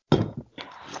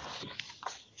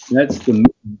that's the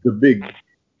big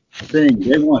thing.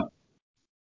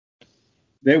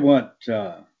 They want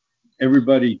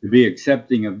everybody to be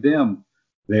accepting of them.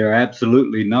 They are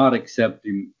absolutely not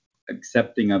accepting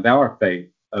of our faith,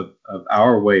 of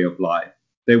our way of life.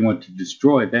 They want to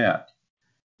destroy that.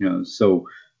 So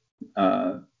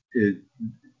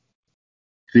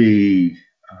the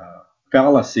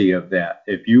fallacy of that.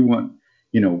 If you want,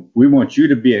 we want you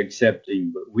to be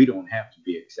accepting, but we don't have to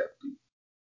be accepting.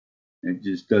 It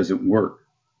just doesn't work.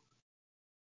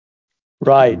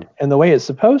 Right. And the way it's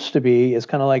supposed to be is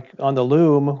kind of like on the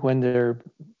loom when they're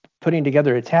putting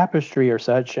together a tapestry or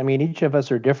such. I mean, each of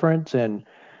us are different. And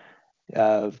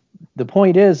the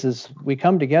point is we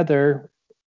come together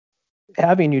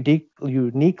having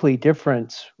uniquely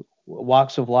different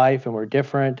walks of life, and we're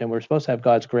different, and we're supposed to have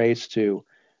God's grace to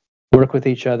work with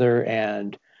each other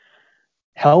and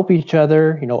help each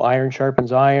other. Iron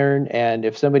sharpens iron. And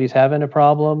if somebody's having a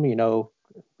problem,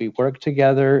 we work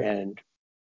together, and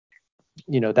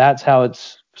that's how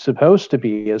it's supposed to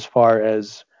be as far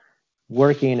as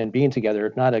working and being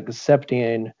together, not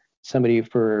accepting somebody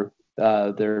for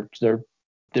their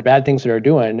bad things that they're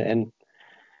doing, and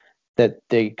that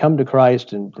they come to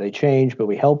Christ and they change, but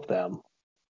we help them.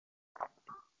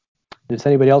 Does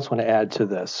anybody else want to add to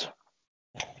this?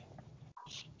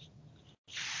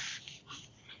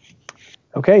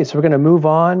 Okay, so we're going to move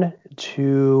on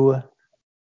to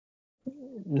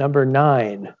number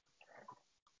 9.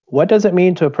 What does it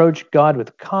mean to approach God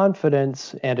with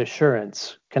confidence and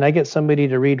assurance? Can I get somebody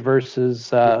to read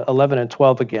verses 11 and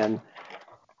 12 again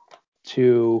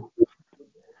to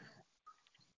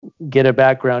get a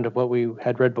background of what we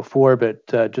had read before, but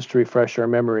just to refresh our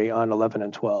memory on 11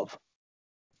 and 12?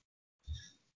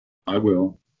 I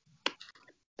will.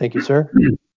 Thank you, sir.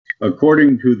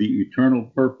 According to the eternal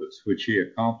purpose which He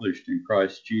accomplished in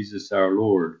Christ Jesus our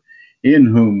Lord, in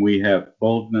whom we have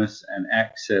boldness and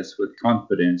access with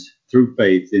confidence through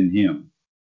faith in Him.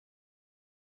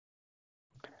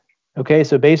 Okay,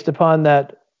 so based upon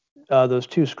that, those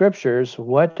two scriptures,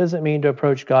 what does it mean to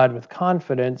approach God with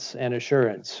confidence and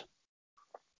assurance?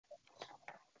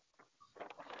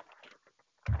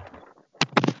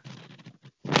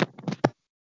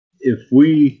 If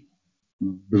we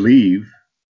believe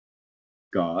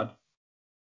God,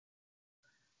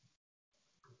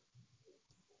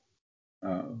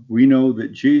 we know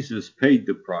that Jesus paid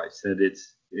the price, that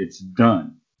it's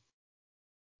done.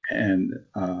 And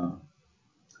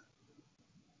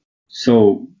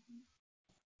so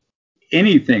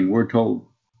anything we're told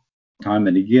time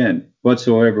and again,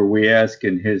 whatsoever we ask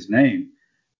in His name,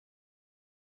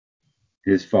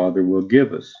 His Father will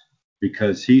give us,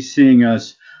 because He's seeing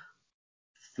us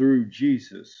through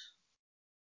Jesus.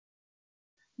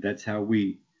 That's how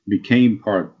we became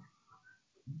part,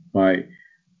 by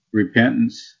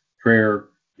repentance, prayer,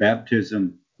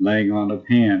 baptism, laying on of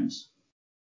hands,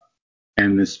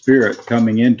 and the Spirit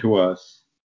coming into us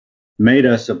made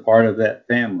us a part of that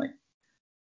family.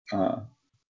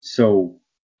 So,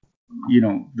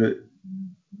 the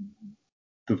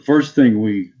first thing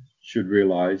we should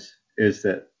realize is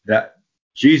that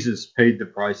Jesus paid the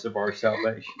price of our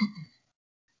salvation.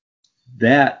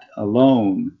 That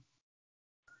alone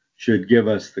should give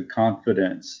us the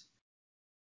confidence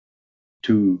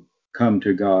to come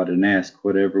to God and ask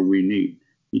whatever we need.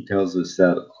 He tells us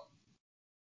that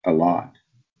a lot.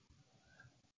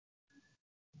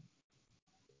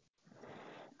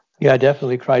 Yeah,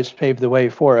 definitely Christ paved the way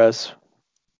for us.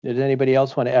 Did anybody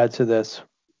else want to add to this?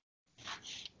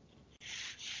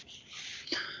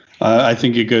 I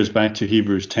think it goes back to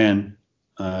Hebrews 10,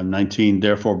 19.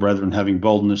 Therefore, brethren, having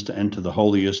boldness to enter the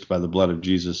holiest by the blood of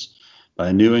Jesus, by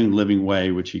a new and living way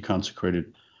which he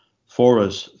consecrated for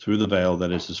us through the veil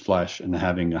that is his flesh, and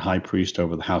having a high priest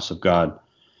over the house of God,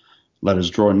 let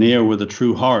us draw near with a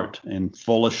true heart and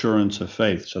full assurance of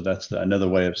faith. So that's another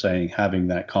way of saying having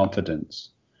that confidence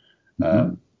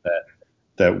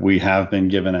that we have been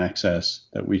given access,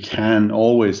 that we can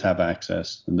always have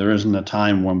access, and there isn't a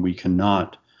time when we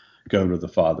cannot go to the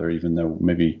Father, even though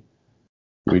maybe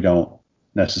we don't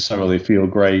necessarily feel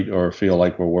great or feel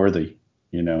like we're worthy.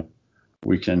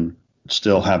 We can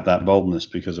still have that boldness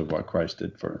because of what Christ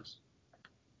did for us.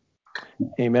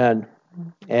 Amen.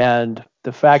 And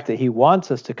the fact that he wants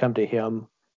us to come to him,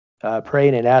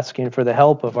 praying and asking for the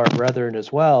help of our brethren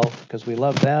as well, because we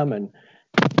love them and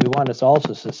we want us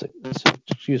also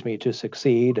to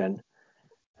succeed. And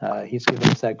he's given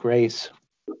us that grace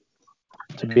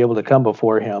to be able to come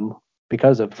before him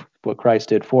because of what Christ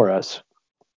did for us.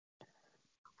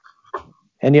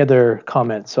 Any other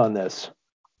comments on this?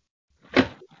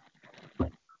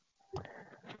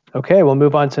 Okay, we'll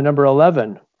move on to number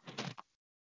 11.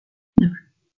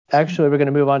 Actually, we're going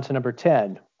to move on to number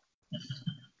 10.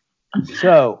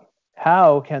 So,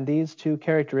 how can these two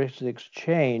characteristics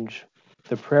change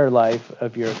the prayer life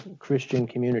of your Christian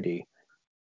community?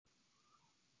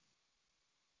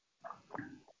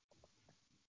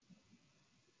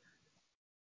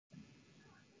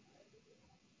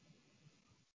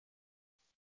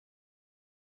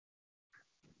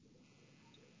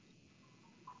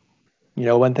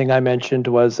 One thing I mentioned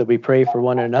was that we pray for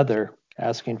one another,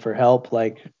 asking for help,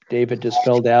 like David just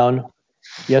fell down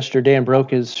yesterday and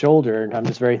broke his shoulder, and I'm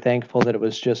just very thankful that it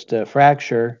was just a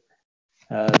fracture.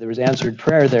 There was answered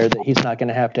prayer there that he's not going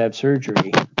to have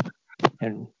surgery.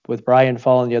 And with Brian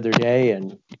falling the other day,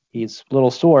 and he's a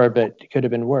little sore, but it could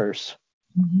have been worse.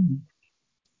 Mm-hmm.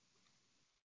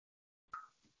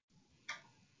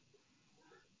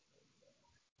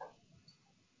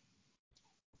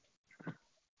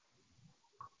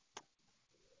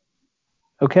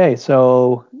 Okay,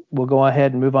 so we'll go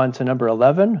ahead and move on to number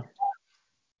 11.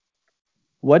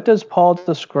 What does Paul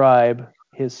describe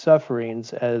his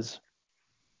sufferings as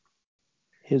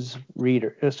his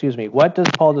reader? Excuse me. What does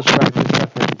Paul describe his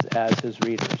sufferings as his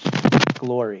readers?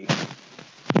 Glory.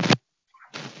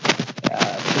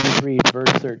 Please read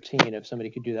verse 13 if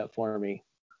somebody could do that for me.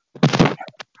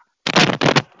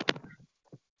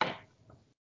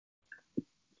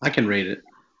 I can read it.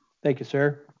 Thank you,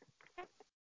 sir.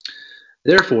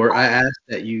 Therefore, I ask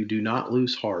that you do not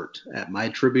lose heart at my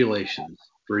tribulations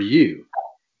for you,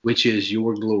 which is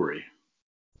your glory.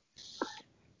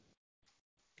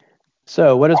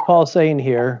 So, what is Paul saying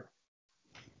here?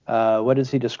 What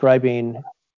is he describing?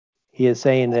 He is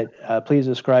saying that please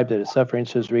describe that his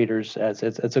sufferings to his readers as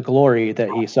it's a glory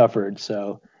that he suffered.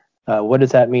 So, what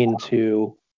does that mean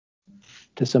to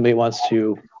somebody who wants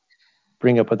to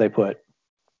bring up what they put?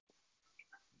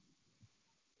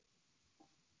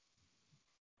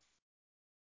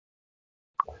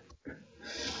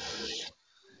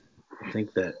 I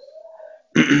think that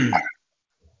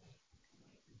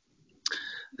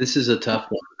this is a tough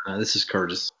one. This is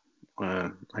Curtis.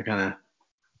 I kind of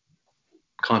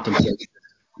contemplate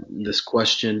this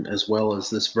question as well as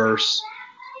this verse.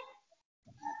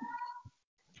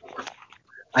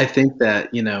 I think that,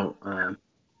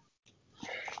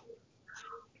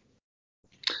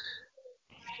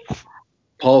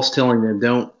 Paul's telling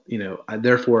them,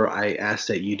 therefore I ask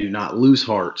that you do not lose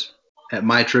heart at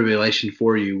my tribulation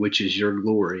for you, which is your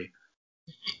glory.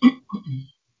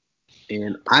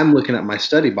 And I'm looking at my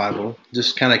study Bible,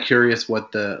 just kind of curious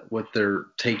what their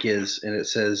take is, and it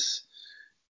says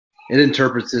it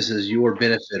interprets this as your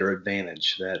benefit or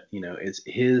advantage. That it's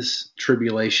his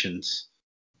tribulations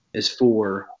is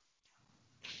for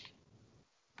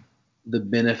the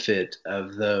benefit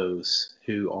of those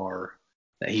who are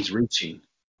that he's reaching,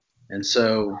 and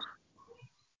so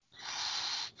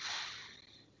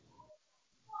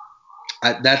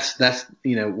that's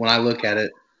when I look at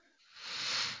it.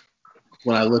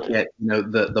 When I look at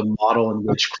the model in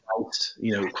which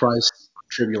Christ's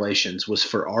tribulations was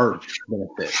for our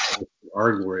benefit,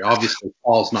 our glory. Obviously,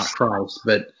 Paul's not Christ,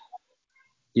 but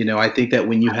I think that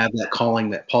when you have that calling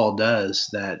that Paul does,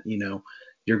 that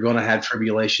you're going to have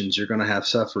tribulations, you're going to have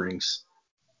sufferings,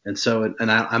 and so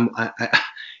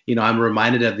I'm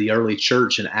reminded of the early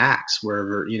church in Acts,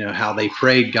 where how they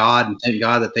prayed God and thank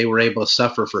God that they were able to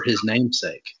suffer for His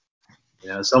namesake.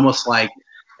 It's almost like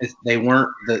they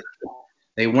weren't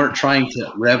trying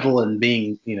to revel in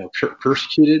being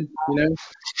persecuted,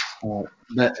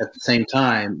 but at the same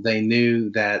time they knew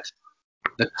that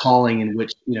the calling in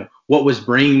which what was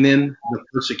bringing them the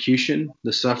persecution,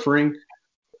 the suffering,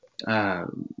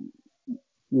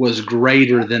 was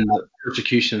greater than the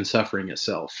persecution and suffering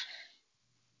itself.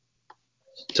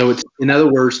 So it's, in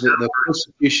other words, the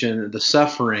persecution, the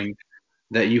suffering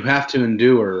that you have to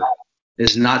endure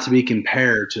is not to be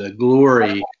compared to the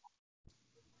glory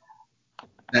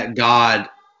that God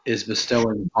is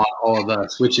bestowing on all of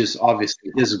us, which is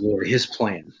obviously His glory, His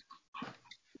plan.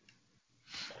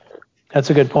 That's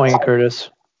a good point, Curtis.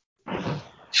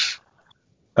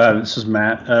 This is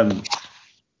Matt.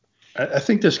 I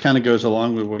think this kind of goes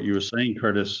along with what you were saying,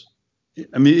 Curtis.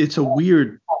 I mean, it's a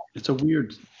weird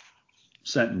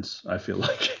sentence, I feel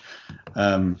like.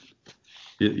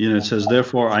 It says,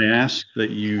 therefore, I ask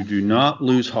that you do not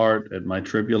lose heart at my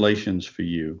tribulations for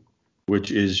you,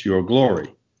 which is your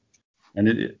glory.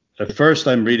 And at first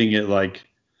I'm reading it like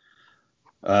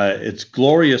it's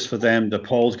glorious for them that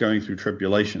Paul's going through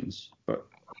tribulations.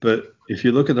 But if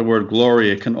you look at the word glory,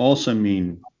 it can also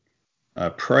mean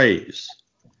praise.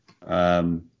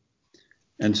 And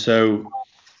so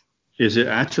is it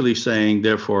actually saying,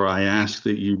 therefore, I ask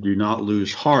that you do not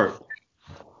lose heart?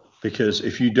 Because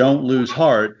if you don't lose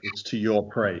heart, it's to your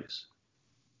praise,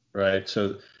 right?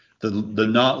 So the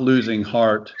not losing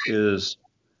heart is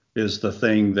the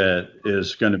thing that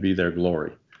is going to be their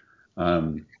glory.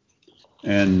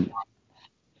 And,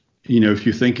 if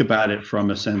you think about it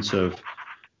from a sense of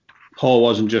Paul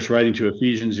wasn't just writing to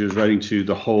Ephesians, he was writing to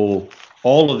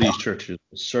all of these churches,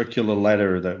 a circular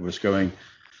letter that was going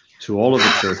to all of the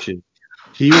churches.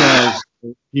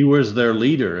 He was their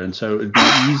leader, and so it'd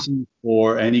be easy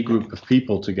for any group of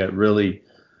people to get really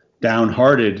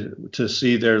downhearted to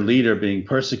see their leader being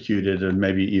persecuted and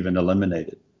maybe even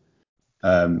eliminated.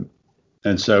 And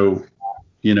so,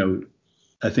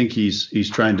 I think he's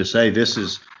trying to say this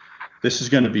is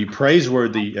going to be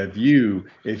praiseworthy of you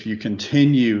if you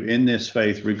continue in this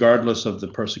faith, regardless of the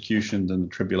persecutions and the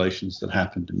tribulations that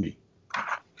happen to me.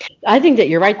 I think that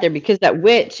you're right there, because that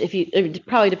which, it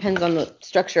probably depends on the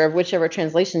structure of whichever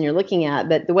translation you're looking at,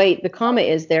 but the way the comma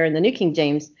is there in the New King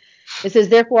James, it says,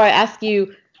 therefore I ask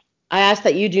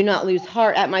that you do not lose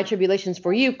heart at my tribulations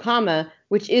for you, comma,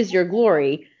 which is your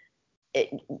glory.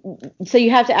 So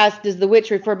you have to ask, does the which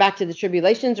refer back to the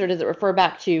tribulations, or does it refer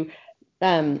back to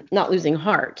not losing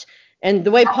heart? And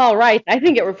the way Paul writes, I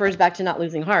think it refers back to not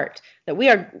losing heart,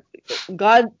 that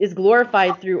God is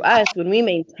glorified through us when we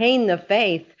maintain the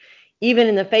faith, even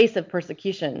in the face of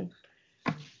persecution.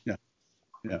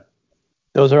 Yeah.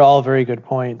 Those are all very good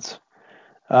points.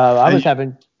 I was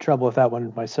having trouble with that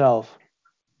one myself.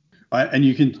 And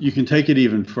you can take it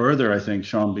even further, I think,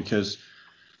 Shawn, because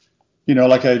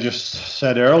like I just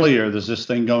said earlier, there's this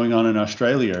thing going on in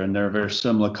Australia, and they're a very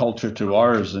similar culture to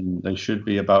ours, and they should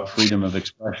be about freedom of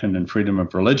expression and freedom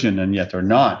of religion, and yet they're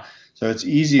not. So it's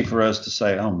easy for us to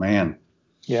say, oh man,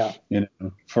 yeah,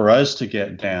 for us to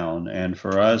get down and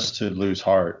for us to lose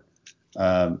heart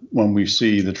when we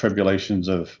see the tribulations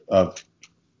of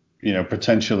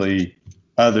potentially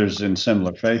others in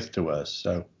similar faith to us.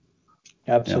 So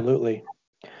absolutely.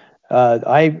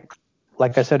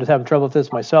 Like I said, was having trouble with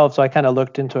this myself, so I kind of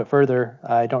looked into it further.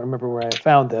 I don't remember where I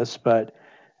found this, but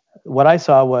what I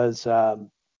saw was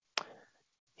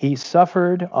he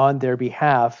suffered on their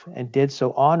behalf and did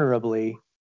so honorably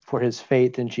for his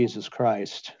faith in Jesus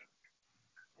Christ.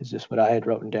 Is this what I had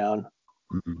written down?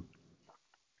 Mm-hmm.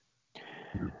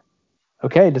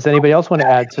 Okay, does anybody else want to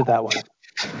add to that one?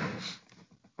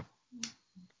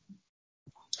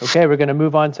 Okay, we're going to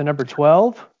move on to number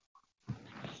 12.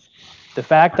 The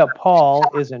fact that Paul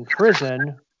is in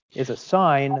prison is a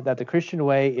sign that the Christian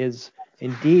way is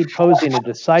indeed posing a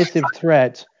decisive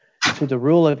threat to the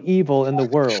rule of evil in the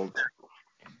world.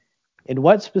 In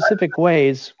what specific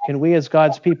ways can we as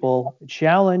God's people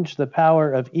challenge the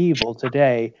power of evil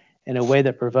today in a way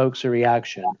that provokes a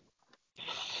reaction?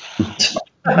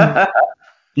 I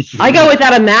go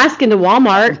without a mask into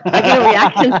Walmart. I get a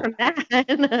reaction from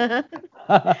that.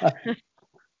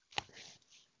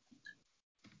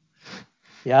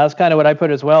 Yeah, that's kind of what I put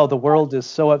as well. The world is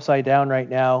so upside down right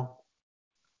now.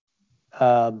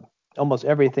 Almost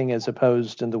everything is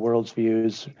opposed in the world's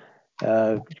views.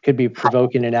 It could be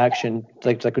provoking an action,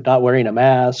 like not wearing a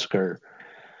mask, or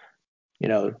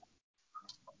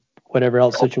whatever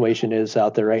else situation is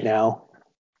out there right now.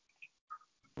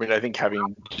 I mean, I think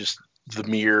having just the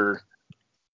mere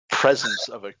presence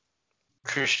of a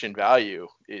Christian value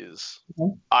is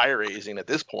eye-raising at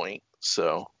this point.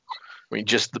 So, I mean,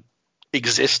 just the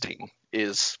existing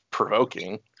is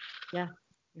provoking. Yeah.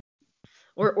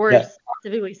 Or Yeah.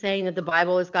 specifically saying that the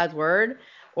Bible is God's word,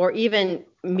 or even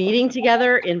meeting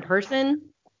together in person.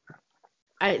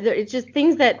 It's just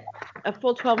things that a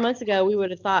full 12 months ago we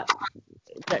would have thought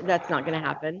that's not going to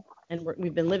happen, and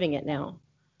we've been living it now.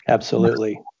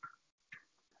 Absolutely.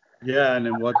 Yeah, and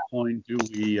at what point do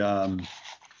we,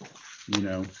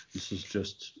 this is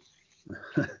just,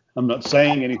 I'm not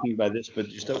saying anything by this, but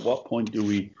just at what point do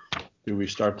we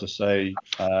start to say,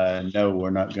 no,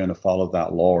 we're not going to follow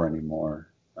that law anymore.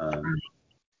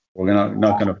 We're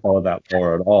not going to follow that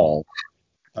law at all,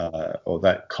 or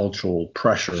that cultural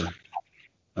pressure.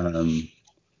 And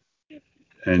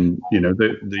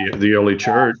the early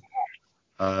church,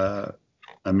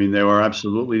 they were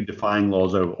absolutely defying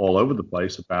laws all over the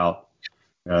place about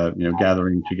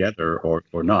gathering together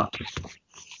or not.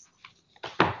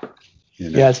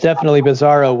 Yeah, it's definitely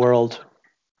bizarro world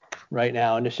right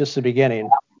now, and it's just the beginning.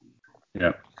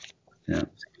 Yeah.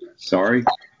 Sorry.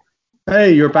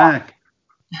 Hey, you're back.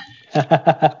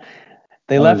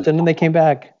 They left and then they came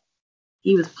back.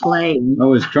 He was playing. I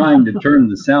was trying to turn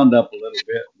the sound up a little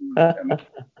bit.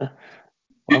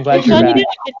 I'm glad you're Shawn, you back. did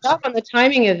a good job on the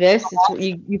timing of this.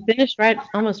 You finished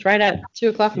almost right at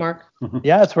 2:00 mark.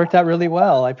 Yeah, it's worked out really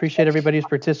well. I appreciate everybody's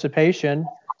participation.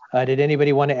 Did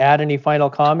anybody want to add any final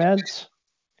comments?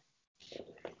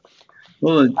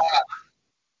 Well,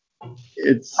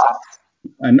 it's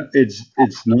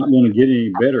not going to get any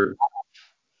better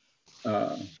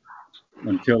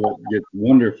until it gets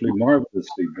wonderfully,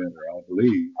 marvelously better, I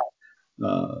believe.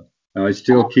 I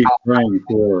still keep praying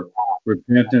for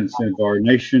repentance of our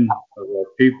nation, of our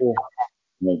people,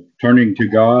 of turning to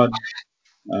God.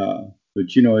 But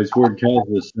His Word tells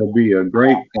us there'll be a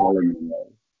great falling away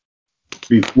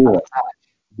before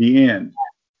the end.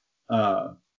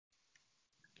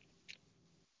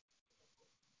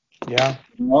 Yeah,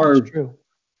 that's true.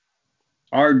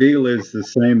 Our deal is the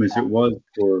same as it was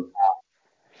for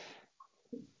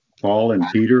Paul and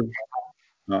Peter.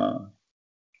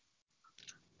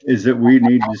 Is that we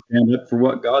need to stand up for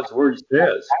what God's Word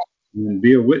says and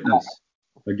be a witness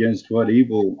against what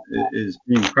evil is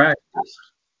being practiced.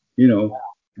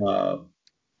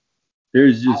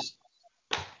 There's just,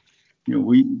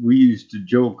 we used to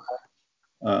joke,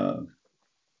 Glenda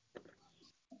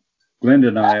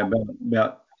and I,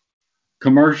 about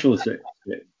commercials that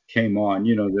came on,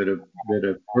 that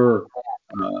if her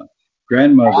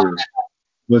grandmother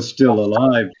was still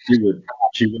alive,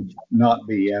 she would not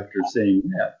be after seeing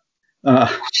that.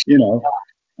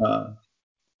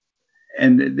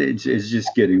 And it's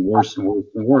just getting worse and worse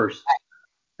and worse.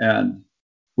 And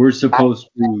we're supposed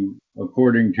to,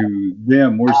 according to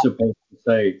them, we're supposed to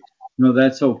say, no,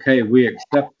 that's okay. We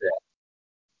accept that.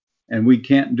 And we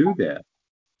can't do that.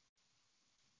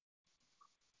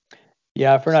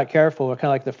 Yeah, if we're not careful, we're kind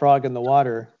of like the frog in the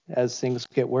water. As things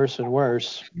get worse and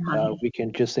worse, we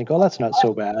can just think, oh, that's not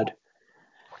so bad.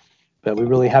 But we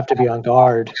really have to be on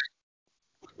guard.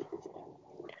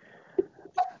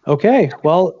 Okay,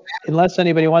 well, unless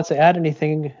anybody wants to add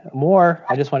anything more,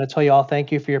 I just want to tell you all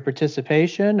thank you for your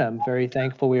participation. I'm very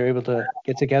thankful we were able to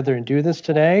get together and do this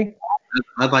today.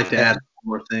 I'd like to add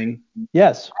one more thing.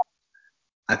 Yes.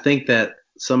 I think that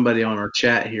somebody on our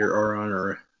chat here or on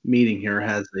our meeting here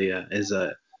is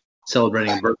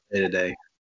celebrating a birthday today.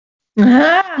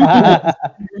 they're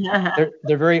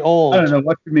very old. I don't know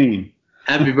what you mean.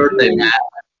 Happy birthday, Matt.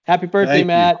 Happy birthday, Thank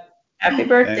Matt. you. Happy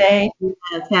birthday.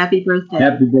 Yes, happy birthday.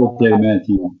 Happy birthday,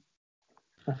 Matthew.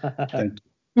 Thank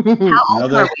you. How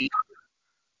old are we?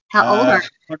 How old are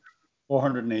you.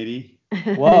 480.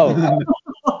 Whoa.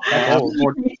 That's old.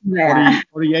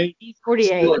 48. He's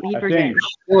 48. He forgets.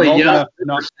 Boy, old yeah. enough to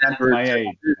not stand my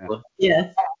age.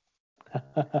 Yes.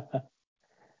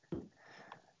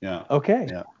 Yeah. Okay.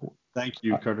 Yeah. Thank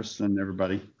you, Curtis, and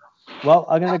everybody. Well,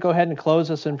 I'm going to go ahead and close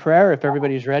us in prayer if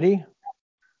everybody's ready.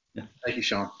 Yeah. Thank you,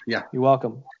 Shawn. Yeah. You're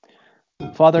welcome.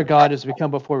 Father God, as we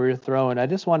come before your throne, I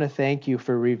just want to thank you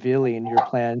for revealing your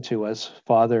plan to us,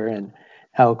 Father, and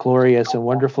how glorious and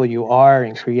wonderful you are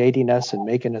in creating us and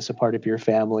making us a part of your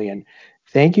family. And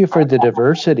thank you for the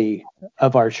diversity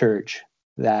of our church,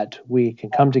 that we can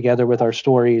come together with our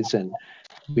stories and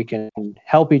we can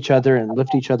help each other and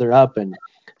lift each other up and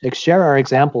share our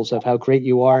examples of how great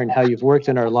you are and how you've worked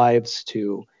in our lives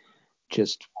to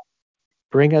just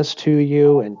bring us to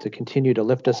you and to continue to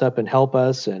lift us up and help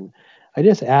us. And I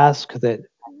just ask that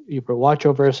you watch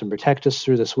over us and protect us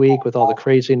through this week with all the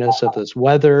craziness of this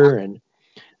weather, and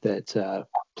that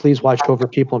please watch over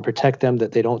people and protect them,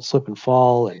 that they don't slip and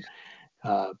fall. And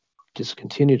just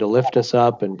continue to lift us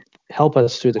up and help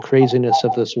us through the craziness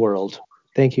of this world.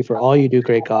 Thank you for all you do,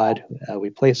 great God. We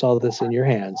place all this in your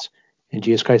hands. In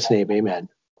Jesus Christ's name, amen.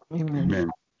 Amen.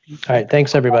 All right.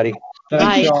 Thanks, everybody. Thanks,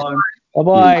 Bye. Shawn.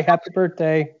 Bye-bye. Happy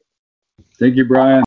birthday. Thank you, Brian.